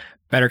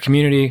 better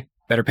community,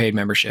 better paid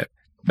membership,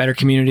 better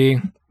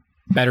community,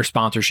 better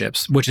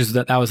sponsorships, which is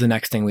that was the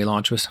next thing we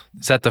launched was.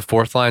 Is that the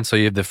 4th line? So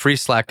you have the free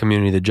Slack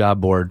community, the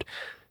job board,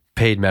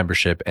 paid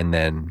membership, and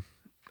then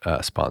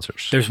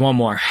sponsors. There's one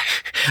more.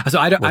 So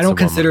I don't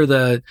consider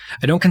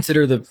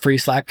the free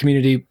Slack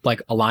community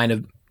like a line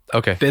of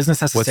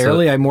business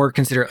necessarily. I more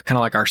consider it kind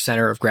of like our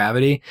center of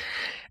gravity.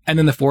 And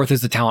then the 4th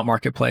is the talent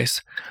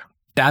marketplace.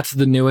 That's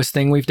the newest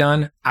thing we've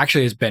done.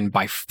 Actually, has been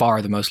by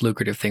far the most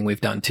lucrative thing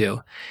we've done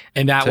too.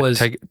 And that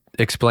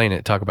explain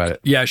it. Talk about it.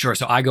 Yeah, sure.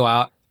 So I go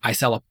out, I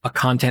sell a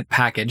content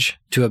package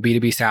to a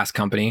B2B SaaS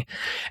company,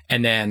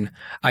 and then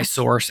I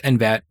source and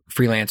vet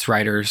freelance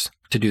writers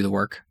to do the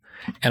work.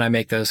 And I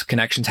make those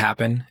connections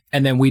happen.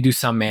 And then we do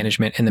some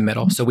management in the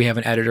middle. So we have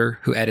an editor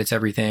who edits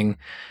everything.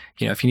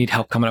 You know, if you need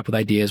help coming up with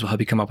ideas, we'll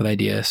help you come up with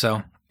ideas.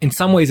 So in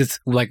some ways,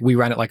 it's like we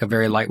run it like a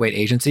very lightweight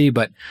agency,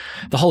 but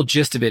the whole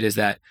gist of it is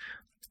that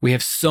We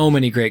have so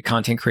many great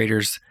content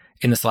creators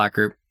in the Slack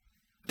group.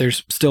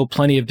 There's still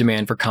plenty of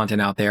demand for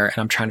content out there, and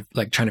I'm trying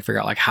to figure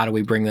out like how do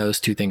we bring those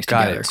two things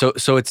Got together.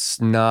 it. So it's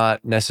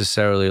not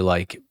necessarily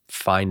like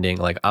finding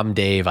like I'm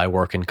Dave, I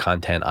work in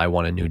content, I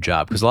want a new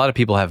job, because a lot of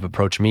people have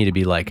approached me to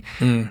be like,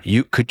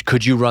 you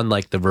could you run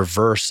like the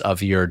reverse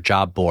of your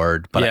job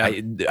board, but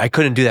I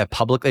couldn't do that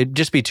publicly. It'd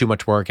just be too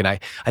much work, and I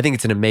think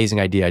it's an amazing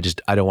idea.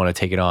 I don't want to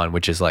take it on,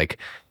 which is like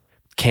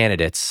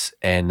candidates,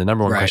 and the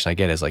number one question I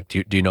get is like,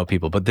 do you know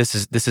people? But this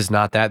is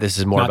not that. This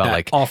is more about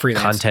like all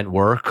freelance content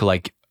work.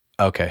 Like,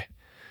 okay,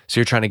 so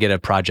you're trying to get a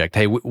project.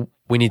 Hey,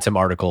 we need some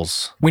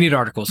articles. We need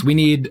articles. We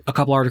need a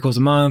couple articles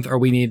a month, or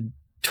we need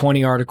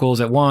 20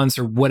 articles at once,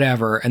 or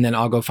whatever, and then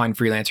I'll go find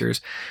freelancers.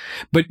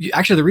 But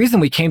actually, the reason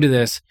we came to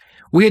this,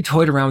 we had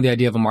toyed around with the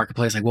idea of a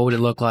marketplace. Like, what would it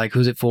look like?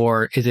 Who's it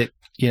for? Is it,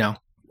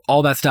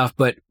 all that stuff.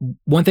 But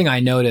one thing I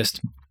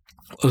noticed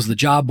was the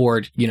job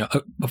board.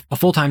 A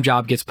full-time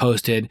job gets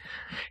posted,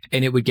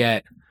 and it would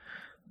get,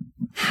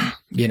 I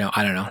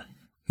don't know,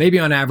 maybe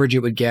on average it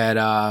would get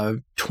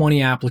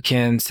 20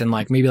 applicants and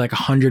like maybe like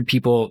 100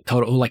 people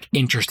total who like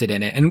interested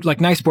in it. And like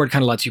Niceboard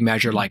kind of lets you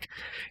measure like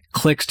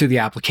clicks to the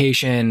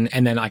application,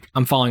 and then like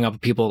I'm following up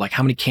with people like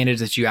how many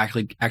candidates you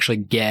actually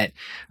get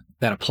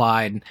that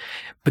applied.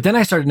 But then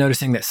I started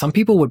noticing that some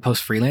people would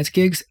post freelance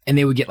gigs and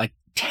they would get like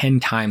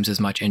 10 times as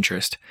much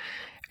interest.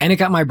 And it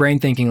got my brain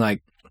thinking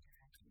like,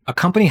 a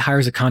company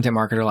hires a content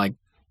marketer like,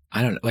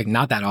 I don't know, like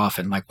not that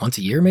often, like once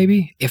a year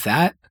maybe, if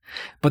that.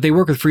 But they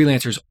work with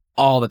freelancers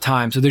all the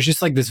time. So there's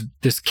just like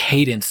this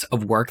cadence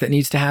of work that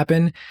needs to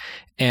happen.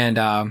 And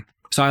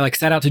so I like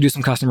set out to do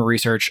some customer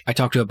research. I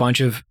talked to a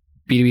bunch of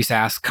B2B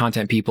SaaS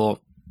content people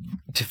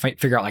to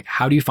figure out like,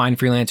 how do you find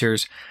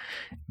freelancers?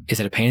 Is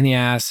it a pain in the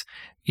ass?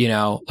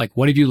 Like,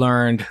 what have you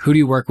learned? Who do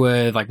you work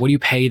with? Like, what do you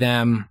pay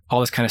them?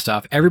 All this kind of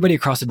stuff. Everybody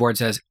across the board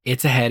says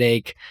it's a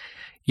headache.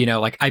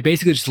 Like I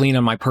basically just lean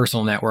on my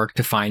personal network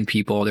to find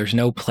people. There's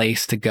no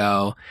place to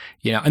go,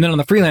 and then on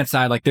the freelance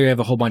side, like they have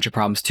a whole bunch of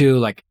problems too.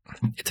 Like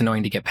it's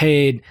annoying to get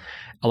paid.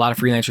 A lot of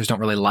freelancers don't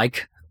really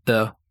like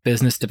the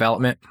business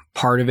development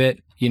part of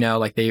it.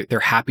 Like they're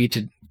happy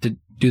to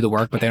do the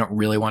work, but they don't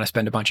really want to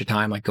spend a bunch of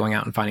time like going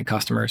out and finding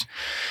customers.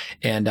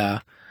 And, so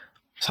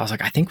I was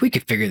like, I think we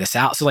could figure this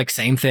out. So like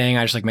same thing.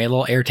 I just like made a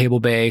little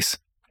Airtable base,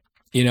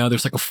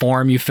 there's like a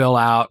form you fill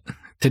out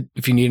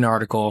if you need an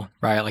article,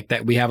 right? Like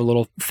that, we have a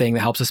little thing that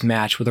helps us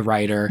match with a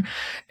writer,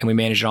 and we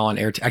manage it all on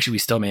Airtable. Actually, we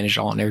still manage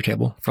it all on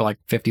Airtable for like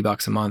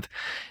 $50 a month.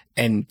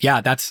 And yeah,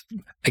 that's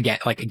again,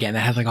 that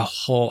has like a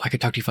whole, I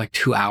could talk to you for like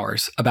 2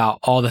 hours about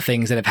all the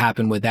things that have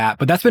happened with that.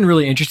 But that's been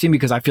really interesting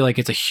because I feel like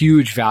it's a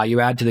huge value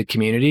add to the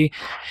community.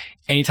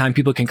 Anytime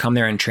people can come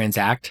there and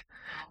transact,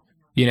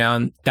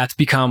 and that's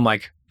become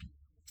like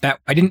that.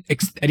 I didn't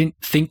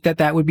think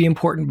that would be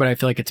important, but I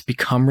feel like it's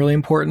become really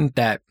important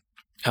that,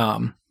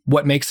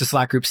 what makes the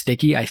Slack group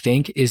sticky, I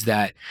think, is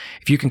that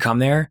if you can come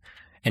there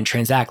and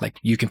transact, like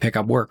you can pick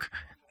up work,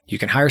 you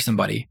can hire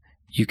somebody,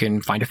 you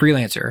can find a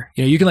freelancer,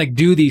 you can like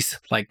do these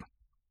like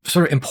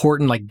sort of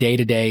important like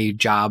day-to-day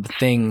job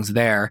things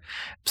there,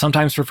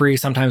 sometimes for free,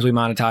 sometimes we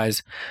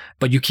monetize,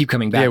 but you keep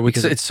coming back. Yeah,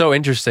 because it's so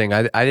interesting.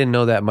 I didn't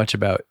know that much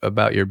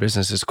about your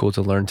business. It's cool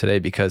to learn today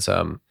because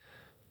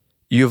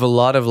you have a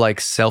lot of like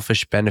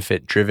selfish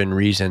benefit driven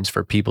reasons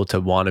for people to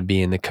want to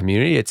be in the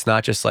community. It's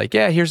not just like,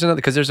 yeah, here's another,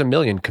 because there's a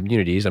million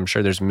communities. I'm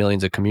sure there's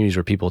millions of communities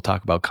where people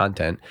talk about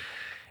content.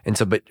 And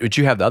so, but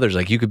you have the others,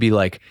 like you could be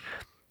like,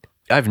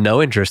 I have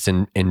no interest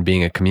in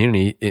being a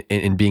community,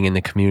 in being in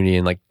the community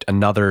and like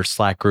another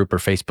Slack group or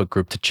Facebook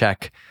group to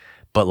check.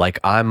 But like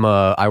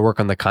I work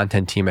on the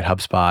content team at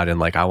HubSpot, and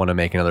like I want to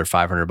make another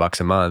 $500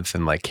 a month.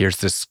 And like, here's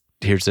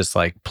this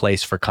like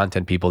place for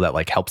content people that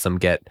like helps them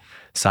get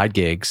side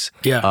gigs.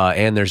 Yeah.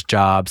 And there's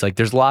jobs, like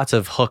there's lots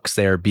of hooks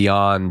there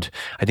beyond.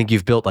 I think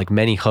you've built like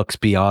many hooks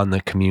beyond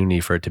the community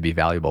for it to be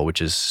valuable,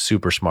 which is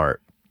super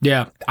smart.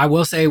 Yeah. I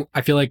will say,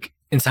 I feel like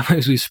in some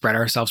ways we've spread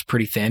ourselves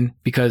pretty thin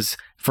because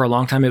for a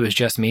long time it was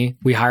just me.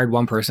 We hired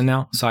one person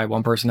now. So I have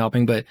one person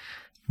helping, but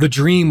the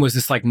dream was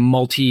this like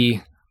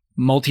multi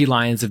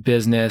lines of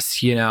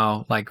business,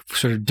 like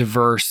sort of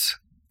diverse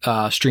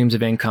streams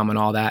of income and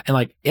all that. And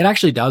like, it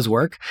actually does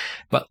work,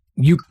 but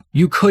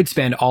you could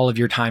spend all of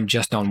your time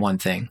just on one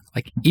thing.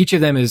 Like each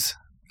of them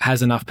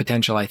has enough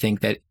potential, I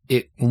think, that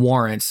it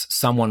warrants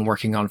someone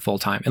working on full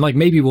time. And like,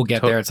 maybe we'll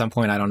get there at some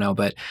point. I don't know.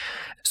 But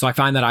so I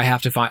find that I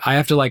have to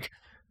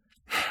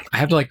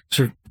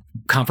sort of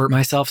comfort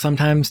myself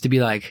sometimes to be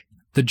like,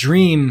 the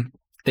dream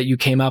that you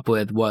came up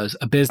with was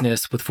a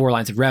business with 4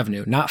 lines of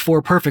revenue, not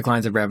 4 perfect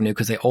lines of revenue,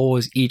 because they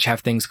always each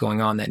have things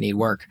going on that need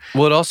work.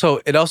 Well, it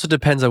also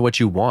depends on what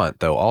you want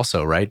though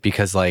also, right?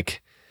 Because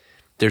like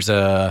there's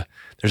a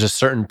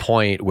certain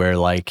point where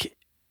like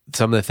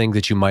some of the things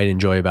that you might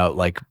enjoy about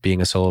like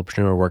being a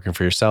solopreneur working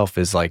for yourself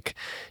is like,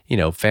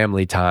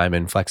 family time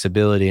and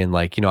flexibility. And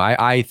like,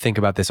 I think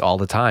about this all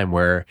the time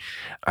where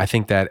I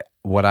think that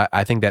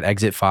I think that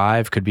exit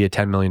 5 could be a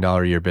 $10 million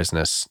a year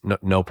business.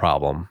 No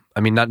problem. I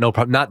mean,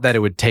 not that it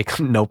would take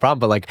no problem,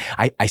 but like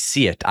I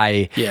see it.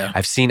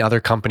 I've seen other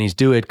companies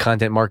do it,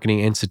 Content Marketing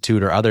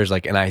Institute or others,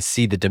 like, and I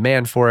see the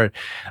demand for it.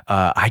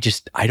 I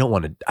don't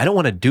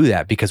want to do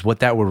that, because what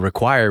that would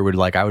require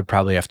I would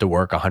probably have to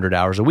work 100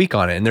 hours a week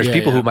on it. And there's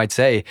people who might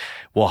say,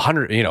 well,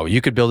 100,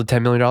 you could build a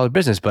 $10 million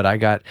business, but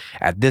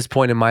at this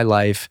point in my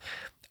life,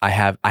 I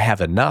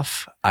have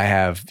enough. I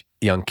have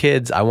young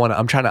kids.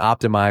 I'm trying to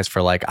optimize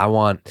for I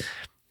want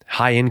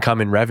high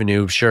income and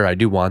revenue. Sure, I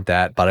do want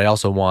that, but I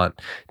also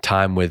want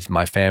time with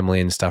my family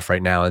and stuff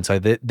right now. And so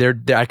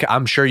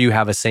I'm sure you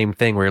have a same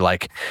thing where you're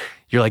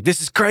like,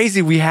 this is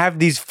crazy. We have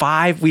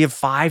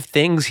 5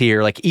 things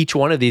here. Like each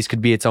one of these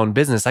could be its own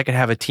business. I could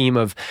have a team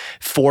of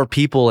 4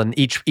 people, and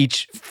each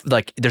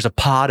there's a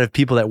pod of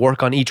people that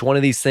work on each one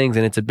of these things,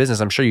 and it's a business.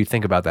 I'm sure you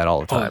think about that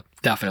all the time. Oh,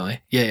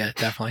 definitely. Yeah,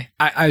 definitely.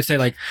 I would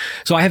say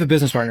so I have a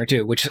business partner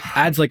too, which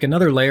adds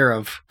another layer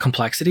of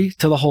complexity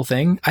to the whole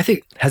thing. I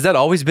think has that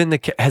always been the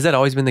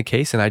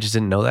case, and I just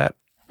didn't know that?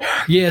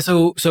 Yeah.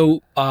 So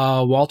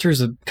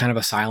Walter's a kind of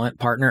a silent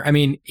partner. I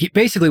mean,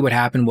 basically what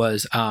happened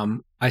was,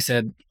 I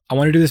said, I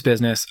want to do this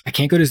business. I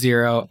can't go to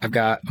zero. I've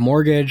got a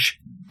mortgage.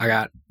 I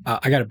got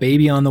a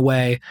baby on the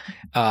way.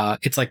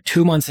 It's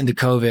 2 months into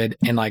COVID,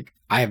 and I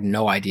have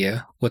no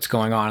idea what's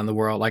going on in the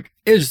world.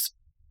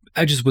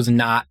 I just was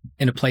not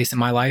in a place in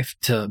my life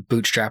to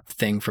bootstrap the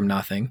thing from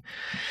nothing.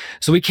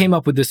 So we came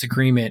up with this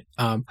agreement,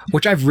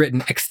 which I've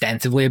written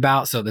extensively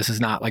about. So this is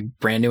not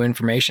brand new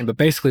information, but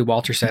basically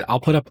Walter said, I'll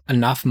put up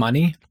enough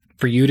money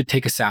for you to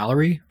take a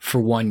salary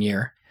for 1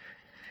 year.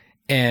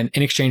 And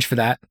in exchange for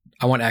that,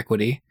 I want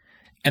equity.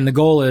 And the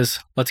goal is,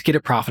 let's get it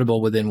profitable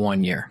within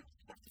 1 year.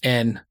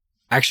 And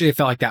actually, I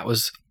felt like that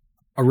was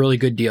a really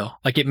good deal.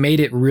 It made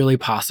it really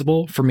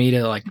possible for me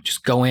to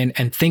just go in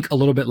and think a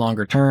little bit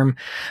longer term,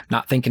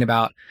 not thinking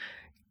about,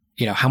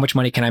 how much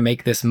money can I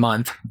make this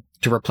month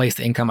to replace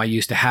the income I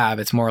used to have.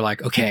 It's more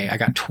okay, I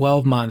got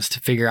 12 months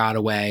to figure out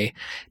a way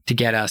to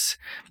get us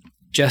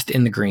just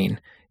in the green,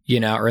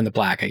 or in the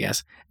black, I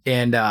guess.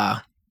 And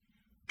that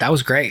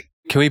was great.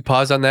 Can we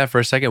pause on that for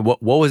a second?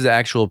 What was the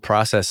actual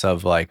process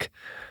of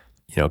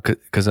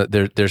because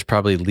there's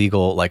probably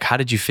legal, how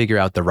did you figure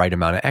out the right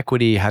amount of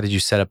equity? How did you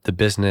set up the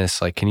business?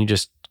 Can you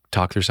just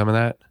talk through some of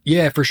that?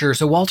 Yeah, for sure.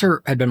 So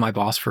Walter had been my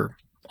boss for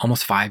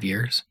almost 5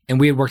 years, and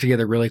we had worked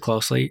together really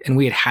closely, and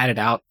we had it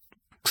out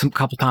some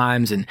couple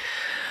times. And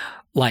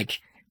I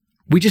think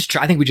we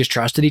just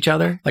trusted each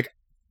other.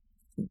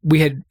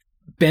 We had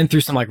been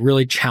through some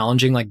really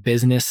challenging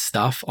business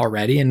stuff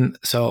already. And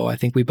so I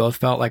think we both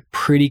felt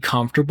pretty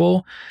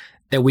comfortable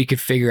that we could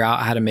figure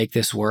out how to make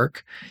this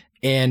work.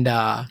 And,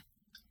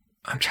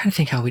 I'm trying to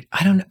think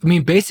I don't know. I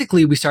mean,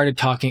 basically we started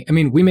talking,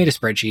 we made a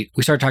spreadsheet.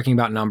 We started talking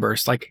about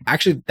numbers.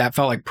 Actually that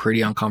felt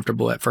pretty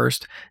uncomfortable at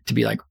first, to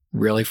be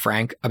really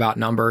frank about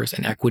numbers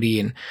and equity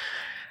and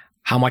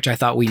how much I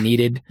thought we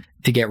needed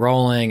to get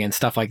rolling and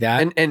stuff like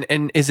that.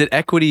 And is it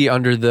equity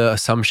under the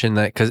assumption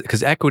that,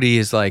 cause equity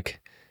is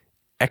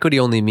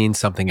equity only means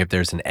something if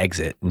there's an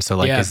exit. And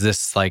so is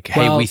this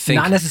hey, we think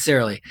not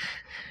necessarily.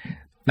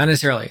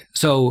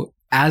 So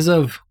as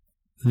of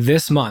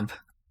this month,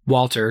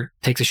 Walter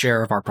takes a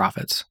share of our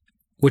profits,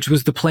 which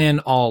was the plan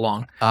all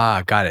along.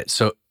 Got it.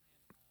 So,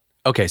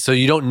 okay. So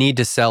you don't need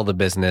to sell the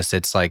business.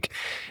 It's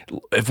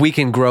if we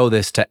can grow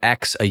this to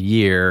X a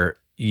year,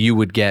 you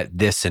would get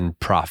this in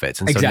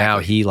profits. And so now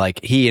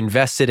he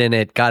invested in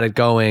it, got it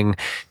going.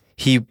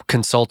 He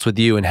consults with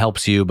you and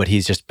helps you, but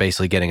he's just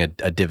basically getting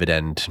a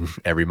dividend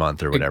every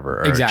month or whatever,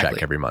 or a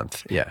check every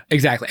month. Yeah,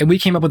 exactly. And we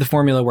came up with a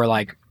formula where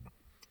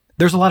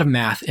there's a lot of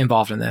math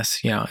involved in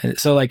this, And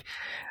so I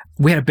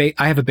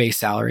have a base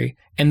salary,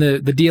 and the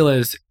deal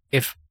is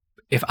if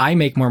I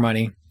make more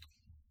money,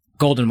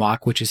 Golden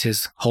Walk, which is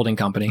his holding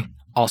company,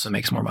 also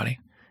makes more money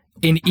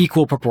in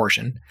equal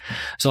proportion.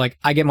 So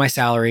I get my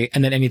salary,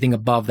 and then anything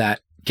above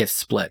that gets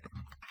split.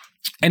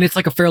 And it's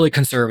a fairly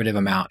conservative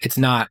amount. It's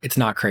not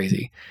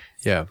crazy.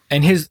 Yeah.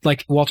 And his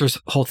Walter's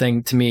whole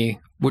thing to me,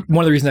 one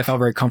of the reasons I felt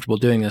very comfortable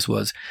doing this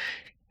was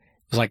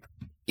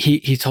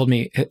he told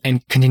me,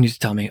 and continues to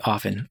tell me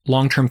often,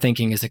 long-term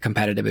thinking is a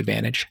competitive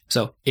advantage.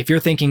 So if you're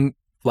thinking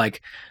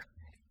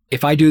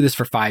if I do this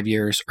for 5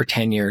 years or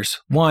 10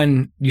 years,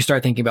 one, you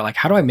start thinking about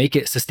how do I make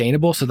it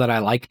sustainable so that I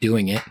like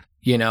doing it?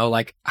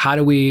 How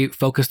do we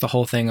focus the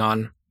whole thing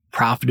on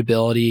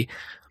profitability,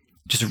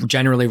 just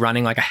generally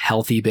running a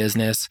healthy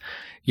business,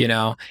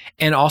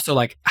 and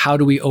also how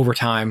do we over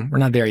time, we're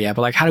not there yet,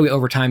 but how do we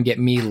over time get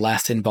me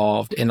less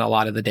involved in a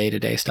lot of the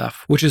day-to-day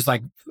stuff, which is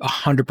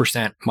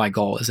 100% my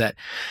goal. Is that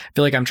I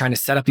feel I'm trying to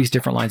set up these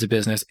different lines of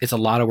business. It's a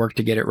lot of work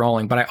to get it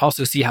rolling, but I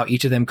also see how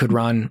each of them could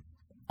run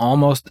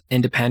almost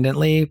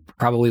independently,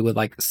 probably with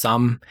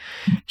some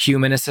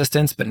human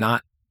assistance, but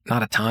not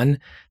a ton,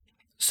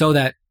 so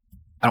that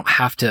I don't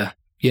have to,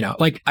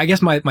 I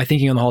guess my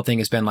thinking on the whole thing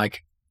has been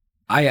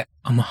I'm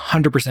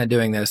 100%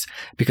 doing this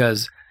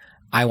because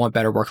I want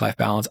better work-life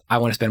balance. I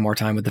want to spend more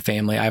time with the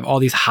family. I have all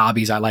these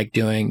hobbies I like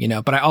doing,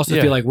 but I also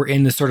feel we're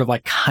in this sort of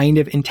kind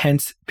of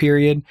intense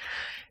period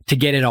to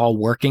get it all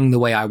working the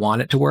way I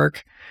want it to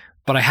work.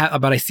 But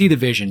I see the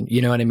vision,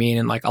 you know what I mean?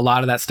 And like a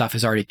lot of that stuff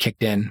is already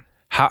kicked in.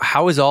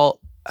 How is all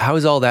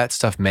that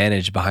stuff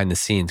managed behind the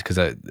scenes? Because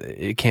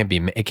it can't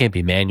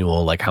be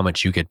manual. Like how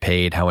much you get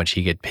paid, how much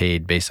he get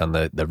paid based on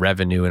the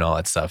revenue and all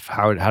that stuff.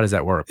 How does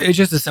that work? It's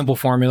just a simple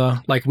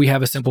formula. Like we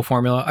have a simple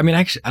formula. I mean,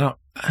 actually, I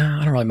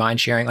don't really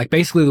mind sharing. Like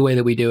basically, the way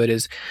that we do it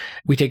is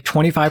we take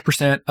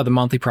 25% of the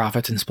monthly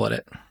profits and split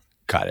it.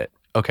 Got it.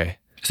 Okay.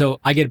 So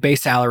I get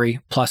base salary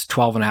plus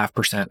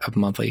 12.5% of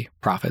monthly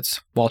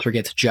profits. Walter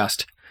gets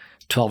just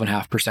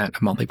 12.5%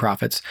 of monthly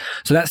profits.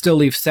 So that still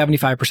leaves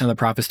 75% of the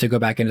profits to go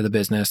back into the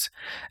business.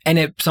 And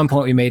at some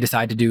point we may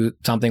decide to do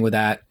something with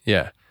that.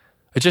 Yeah.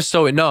 It's just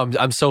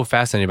I'm so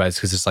fascinated by this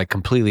because it's like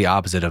completely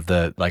opposite of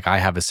like I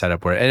have a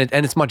setup where,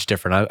 and it's much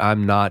different.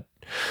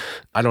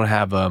 I don't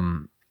have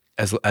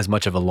as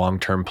much of a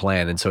long-term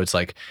plan. And so it's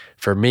like,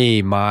 for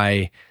me,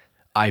 I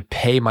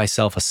pay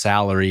myself a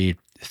salary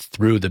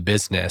through the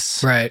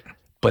business. Right.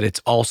 But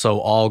it's also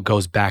all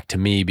goes back to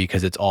me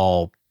because it's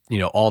all,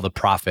 all the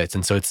profits.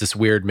 And so it's this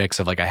weird mix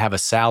of like, I have a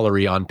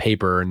salary on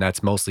paper and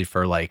that's mostly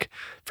for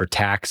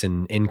tax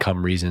and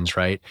income reasons.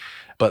 Right.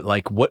 But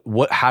like,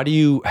 how do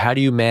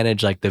you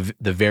manage like the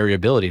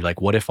variability?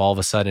 Like what if all of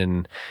a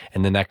sudden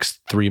in the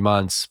next 3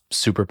 months,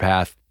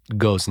 Superpath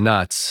goes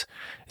nuts?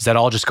 Does that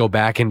all just go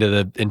back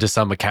into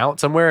some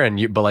account somewhere? And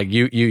you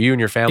and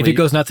your family, if it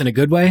goes nuts in a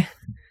good way?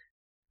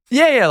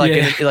 Yeah.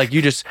 Like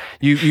you just,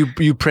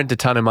 you print a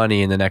ton of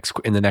money in the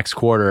next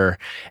quarter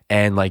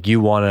and like you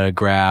want to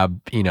grab,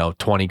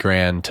 20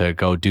 grand to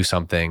go do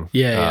something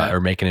or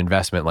make an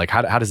investment. Like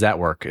how does that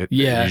work?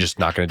 You're just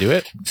not going to do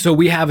it? So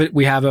we have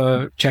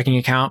a checking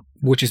account,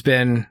 which has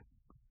been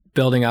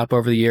building up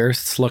over the years.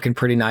 It's looking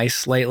pretty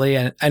nice lately.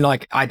 And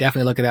like, I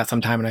definitely look at that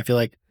sometime and I feel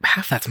like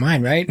half that's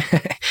mine, right?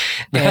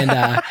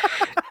 And,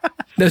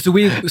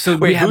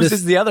 Wait, whose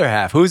is the other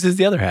half? Whose is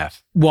the other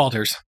half?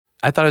 Walter's.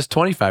 I thought it was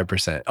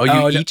 25%.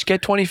 Oh, each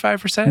get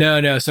 25%?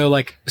 No.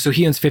 So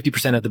he owns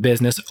 50% of the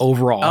business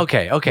overall.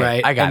 Okay.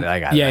 Right? I got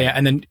it. Yeah.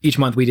 And then each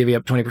month we divvy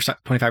up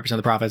 25% of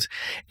the profits.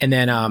 And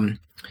then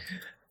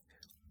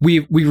we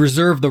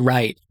reserve the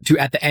right to,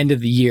 at the end of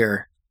the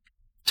year,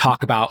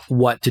 talk about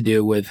what to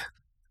do with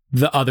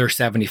the other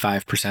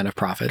 75% of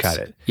profits. Got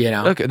it.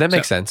 Okay, that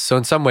makes sense. So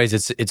in some ways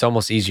it's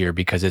almost easier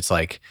because it's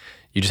like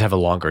you just have a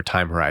longer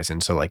time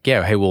horizon. So like,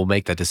 hey, we'll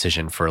make that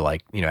decision for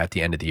like, at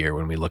the end of the year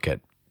when we look at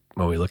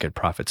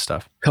profit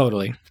stuff.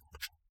 Totally.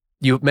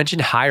 You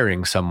mentioned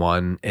hiring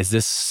someone. Is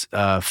this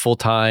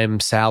full-time,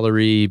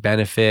 salary,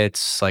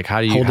 benefits? Like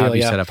how do you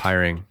set up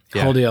hiring?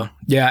 Yeah. Whole deal.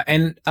 Yeah.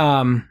 And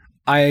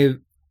I've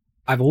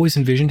always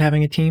envisioned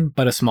having a team,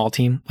 but a small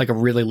team, like a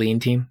really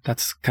lean team.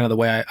 That's kind of the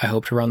way I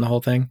hope to run the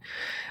whole thing.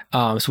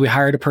 So we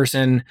hired a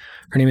person.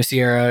 Her name is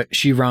Sierra.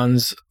 She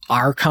runs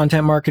our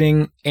content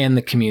marketing and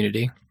the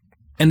community.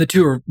 And the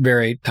two are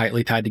very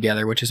tightly tied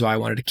together, which is why I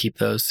wanted to keep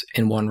those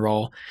in one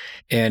role.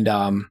 And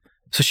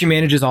so she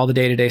manages all the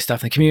day-to-day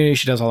stuff in the community.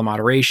 She does all the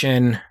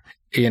moderation.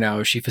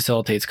 She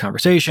facilitates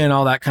conversation,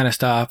 all that kind of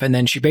stuff. And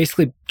then she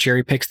basically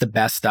cherry picks the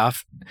best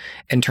stuff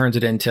and turns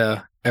it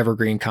into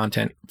evergreen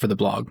content for the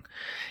blog.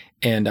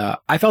 And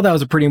I felt that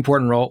was a pretty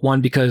important role.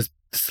 One, because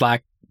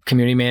Slack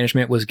community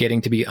management was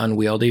getting to be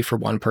unwieldy for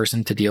one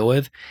person to deal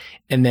with.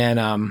 And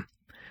then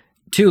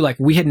two, like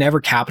we had never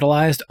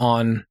capitalized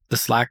on the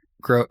Slack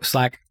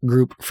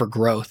group for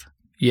growth.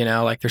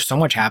 Like there's so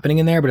much happening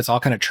in there, but it's all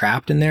kind of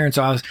trapped in there. And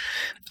so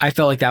I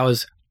felt like that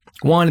was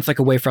one, it's like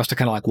a way for us to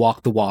kind of like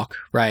walk the walk,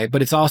 right?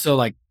 But it's also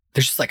like,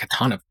 there's just like a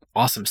ton of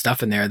awesome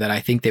stuff in there that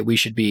I think that we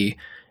should be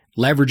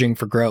leveraging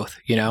for growth,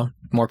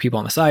 more people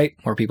on the site,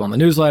 more people on the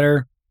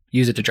newsletter,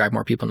 use it to drive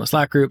more people in the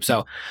Slack group.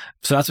 So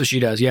that's what she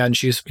does. Yeah. And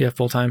she's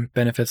full-time,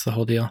 benefits, the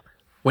whole deal.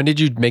 When did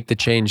you make the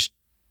change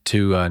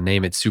to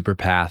name it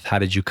Superpath? How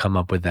did you come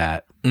up with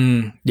that?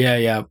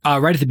 Yeah.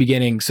 Right at the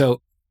beginning.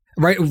 So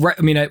right.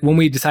 I mean, when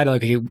we decided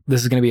like, okay,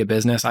 this is going to be a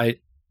business, I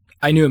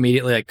knew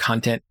immediately like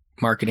content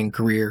marketing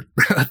career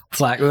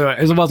Slack,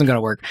 it wasn't going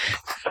to work.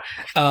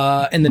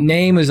 And the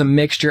name is a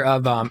mixture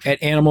of,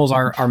 at Animals,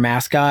 our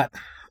mascot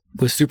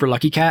was Super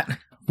Lucky Cat,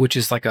 which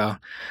is like a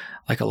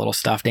little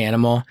stuffed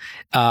animal,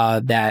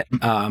 that,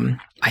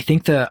 I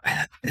think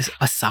is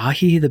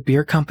Asahi, the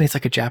beer company. It's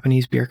like a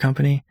Japanese beer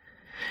company.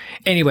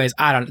 Anyways,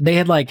 they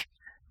had like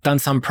done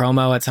some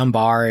promo at some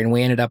bar and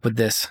we ended up with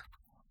this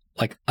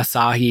like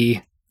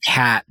Asahi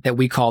cat that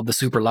we called the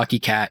Super Lucky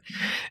Cat.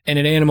 And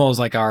at Animals,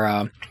 like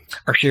our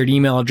shared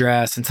email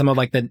address and some of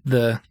like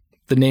the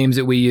names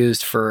that we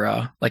used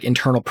for like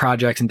internal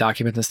projects and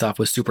documents and stuff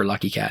was Super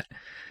Lucky Cat.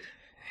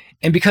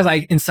 And because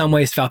I in some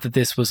ways felt that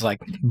this was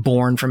like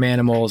born from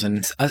Animals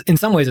and in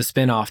some ways a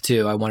spin-off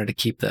too, I wanted to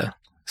keep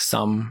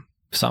some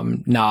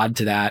nod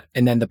to that.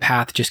 And then the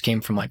path just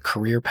came from like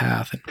career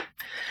path and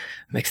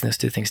mixing those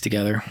two things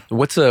together.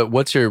 What's your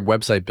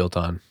website built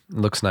on? It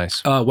looks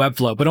nice.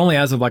 Webflow, but only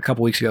as of like a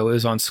couple weeks ago. It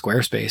was on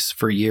Squarespace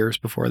for years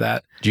before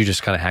that. Did you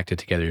just kind of hacked it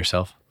together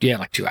yourself? Yeah,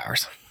 like 2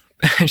 hours.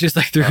 Just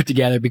like threw it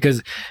together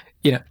because,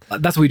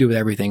 that's what we do with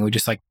everything. We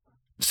just like,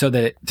 so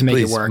that to make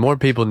it work. More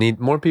people need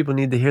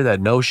to hear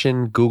that.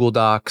 Notion, Google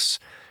Docs,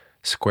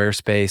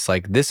 Squarespace.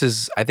 Like this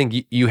is, I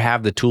think you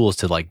have the tools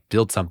to like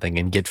build something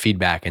and get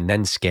feedback and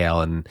then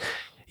scale. And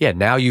yeah,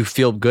 now you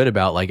feel good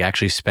about like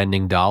actually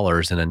spending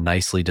dollars in a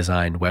nicely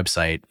designed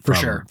website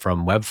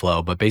from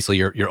Webflow. But basically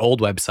your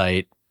old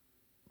website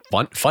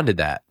funded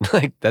that.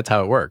 Like that's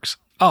how it works.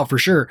 Oh, for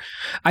sure.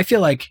 I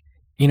feel like,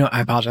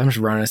 I apologize. I'm just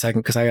running a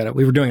second because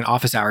we were doing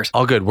office hours.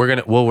 All good.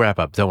 We'll wrap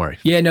up. Don't worry.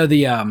 Yeah, no,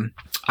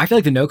 I feel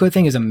like the no code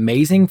thing is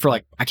amazing for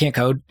like, I can't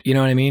code, you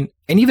know what I mean?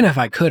 And even if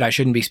I could, I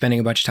shouldn't be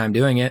spending a bunch of time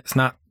doing it. It's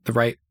not the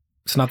right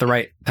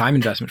time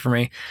investment for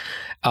me.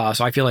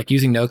 So I feel like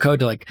using no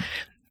code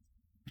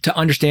to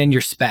understand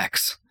your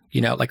specs,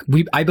 like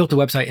I built a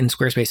website in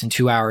Squarespace in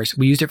 2 hours.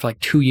 We used it for like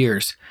 2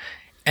 years.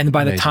 And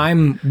by the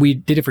time we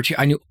did it for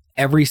I knew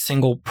every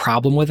single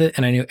problem with it.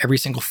 And I knew every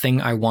single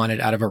thing I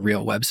wanted out of a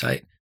real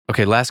website.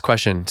 Okay, last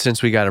question.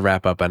 Since we got to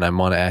wrap up, and I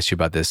want to ask you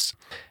about this,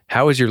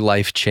 how has your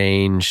life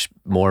changed,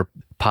 more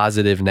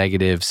positive,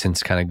 negative,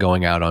 since kind of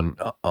going out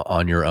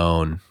on your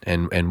own?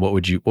 And what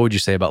would you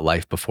say about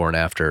life before and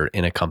after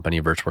in a company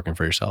versus working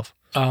for yourself?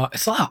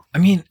 It's a lot. I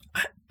mean,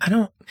 I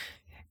don't.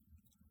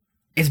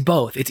 It's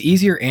both. It's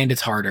easier and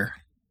it's harder.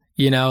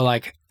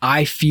 Like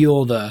I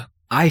feel the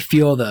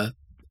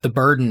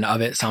burden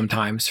of it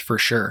sometimes for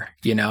sure.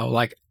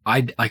 Like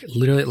I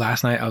literally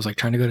last night I was like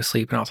trying to go to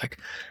sleep and I was like,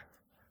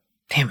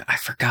 damn it, I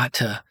forgot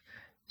to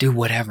do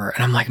whatever.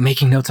 And I'm like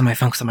making notes on my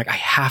phone because I'm like,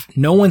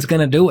 no one's going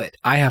to do it.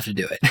 I have to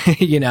do it,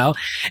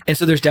 And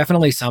so there's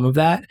definitely some of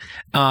that.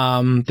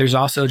 There's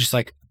also just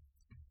like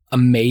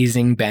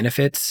amazing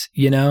benefits,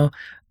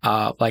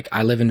 like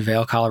I live in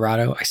Vail,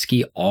 Colorado. I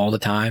ski all the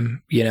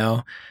time,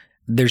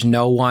 There's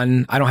no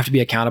one, I don't have to be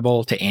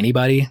accountable to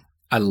anybody.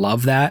 I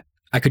love that.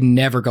 I could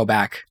never go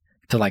back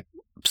to like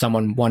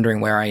someone wondering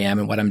where I am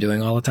and what I'm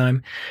doing all the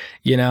time,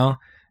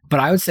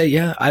 But I would say,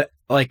 yeah,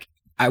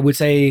 I would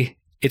say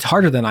it's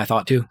harder than I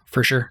thought too,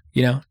 for sure.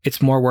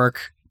 It's more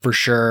work for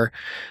sure,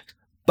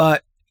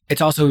 but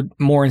it's also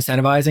more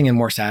incentivizing and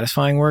more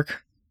satisfying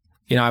work.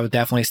 I would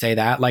definitely say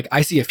that. Like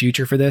I see a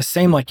future for this.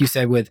 Same like you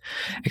said with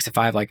Exit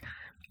 5, like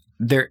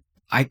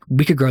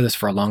we could grow this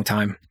for a long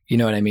time. You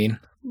know what I mean?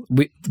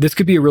 This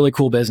could be a really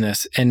cool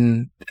business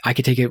and I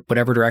could take it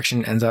whatever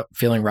direction ends up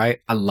feeling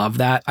right. I love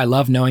that. I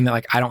love knowing that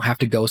like I don't have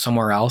to go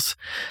somewhere else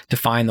to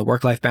find the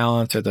work-life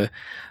balance or the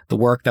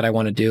work that I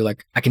want to do.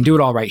 Like I can do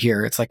it all right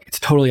here. It's like, it's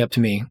totally up to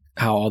me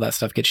how all that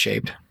stuff gets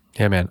shaped.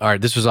 Yeah, man. All right.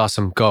 This was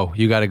awesome. Go.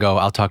 You got to go.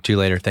 I'll talk to you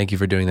later. Thank you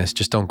for doing this.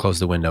 Just don't close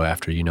the window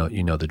after you know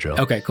the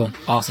drill. Okay, cool.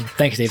 Awesome.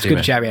 Thanks, Dave. It's good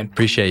to chat, man.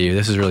 Appreciate you.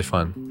 This is really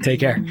fun.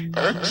 Take care.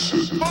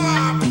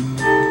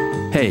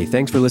 Hey,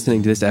 thanks for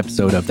listening to this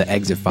episode of the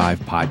Exit 5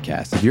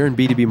 podcast. If you're in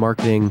B2B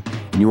marketing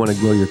and you want to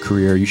grow your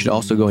career, you should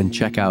also go and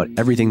check out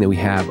everything that we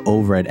have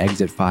over at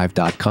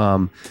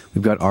exit5.com.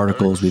 We've got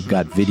articles, we've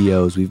got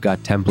videos, we've got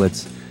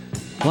templates.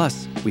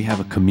 Plus, we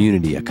have a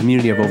community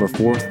of over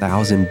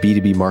 4,000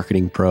 B2B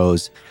marketing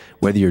pros.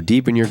 Whether you're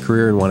deep in your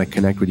career and want to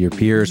connect with your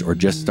peers or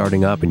just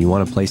starting up and you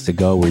want a place to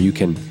go where you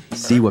can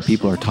see what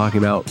people are talking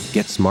about,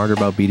 get smarter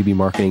about B2B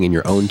marketing in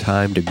your own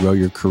time to grow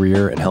your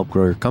career and help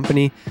grow your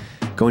company,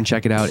 go and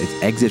check it out. It's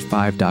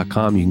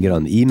exit5.com. You can get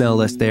on the email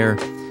list there.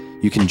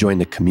 You can join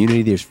the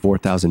community. There's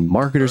 4,000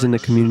 marketers in the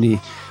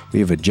community. We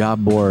have a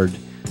job board.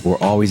 We're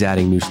always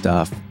adding new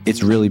stuff.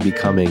 It's really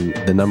becoming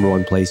the number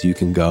one place you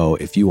can go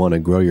if you want to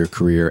grow your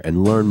career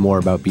and learn more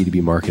about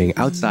B2B marketing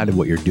outside of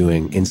what you're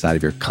doing inside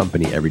of your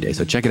company every day.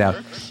 So check it out,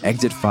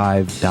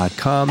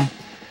 exit5.com.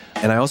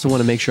 And I also want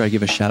to make sure I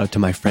give a shout out to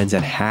my friends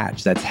at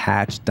Hatch. That's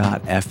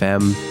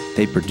hatch.fm.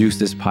 They produce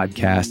this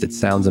podcast. It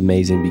sounds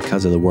amazing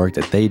because of the work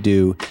that they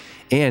do.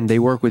 And they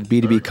work with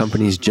B2B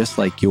companies just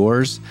like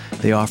yours.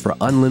 They offer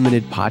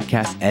unlimited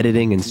podcast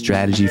editing and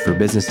strategy for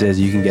businesses.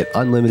 You can get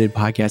unlimited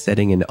podcast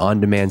editing and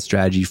on-demand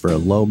strategy for a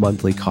low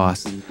monthly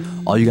cost.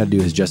 All you got to do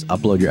is just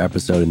upload your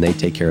episode and they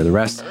take care of the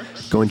rest.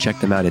 Go and check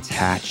them out. It's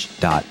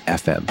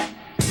hatch.fm.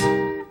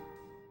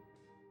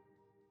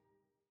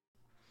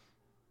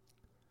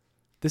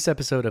 This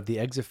episode of the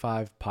Exit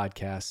 5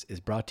 podcast is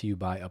brought to you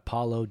by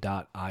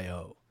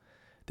Apollo.io.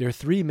 There are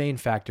three main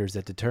factors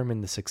that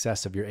determine the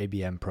success of your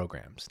ABM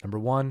programs. Number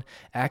one,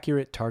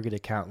 accurate target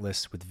account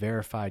lists with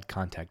verified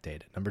contact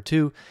data. Number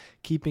two,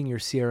 keeping your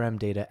CRM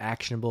data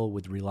actionable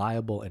with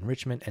reliable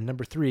enrichment. And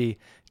number three,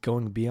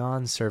 going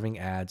beyond serving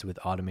ads with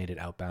automated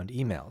outbound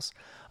emails.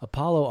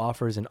 Apollo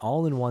offers an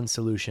all-in-one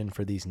solution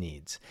for these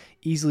needs.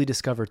 Easily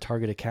discover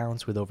target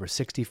accounts with over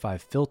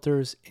 65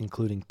 filters,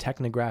 including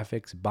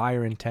technographics,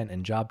 buyer intent,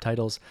 and job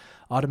titles.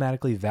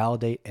 Automatically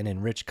validate and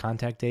enrich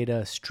contact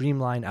data,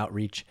 streamline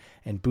outreach,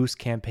 and boost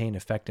campaign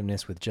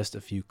effectiveness with just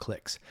a few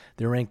clicks.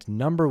 They're ranked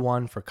number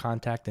one for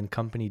contact and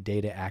company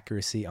data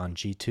accuracy on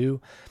G2,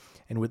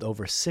 and with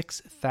over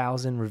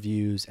 6,000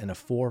 reviews and a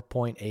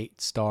 4.8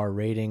 star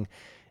rating,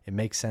 it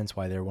makes sense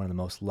why they're one of the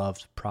most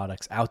loved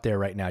products out there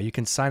right now. You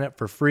can sign up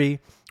for free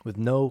with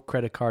no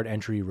credit card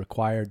entry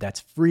required. That's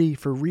free,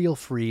 for real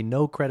free,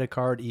 no credit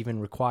card even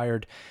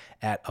required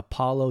at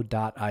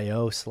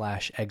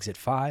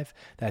apollo.io/exit5.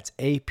 That's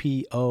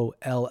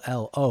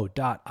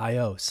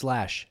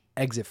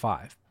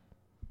APOLLO.io/exit5.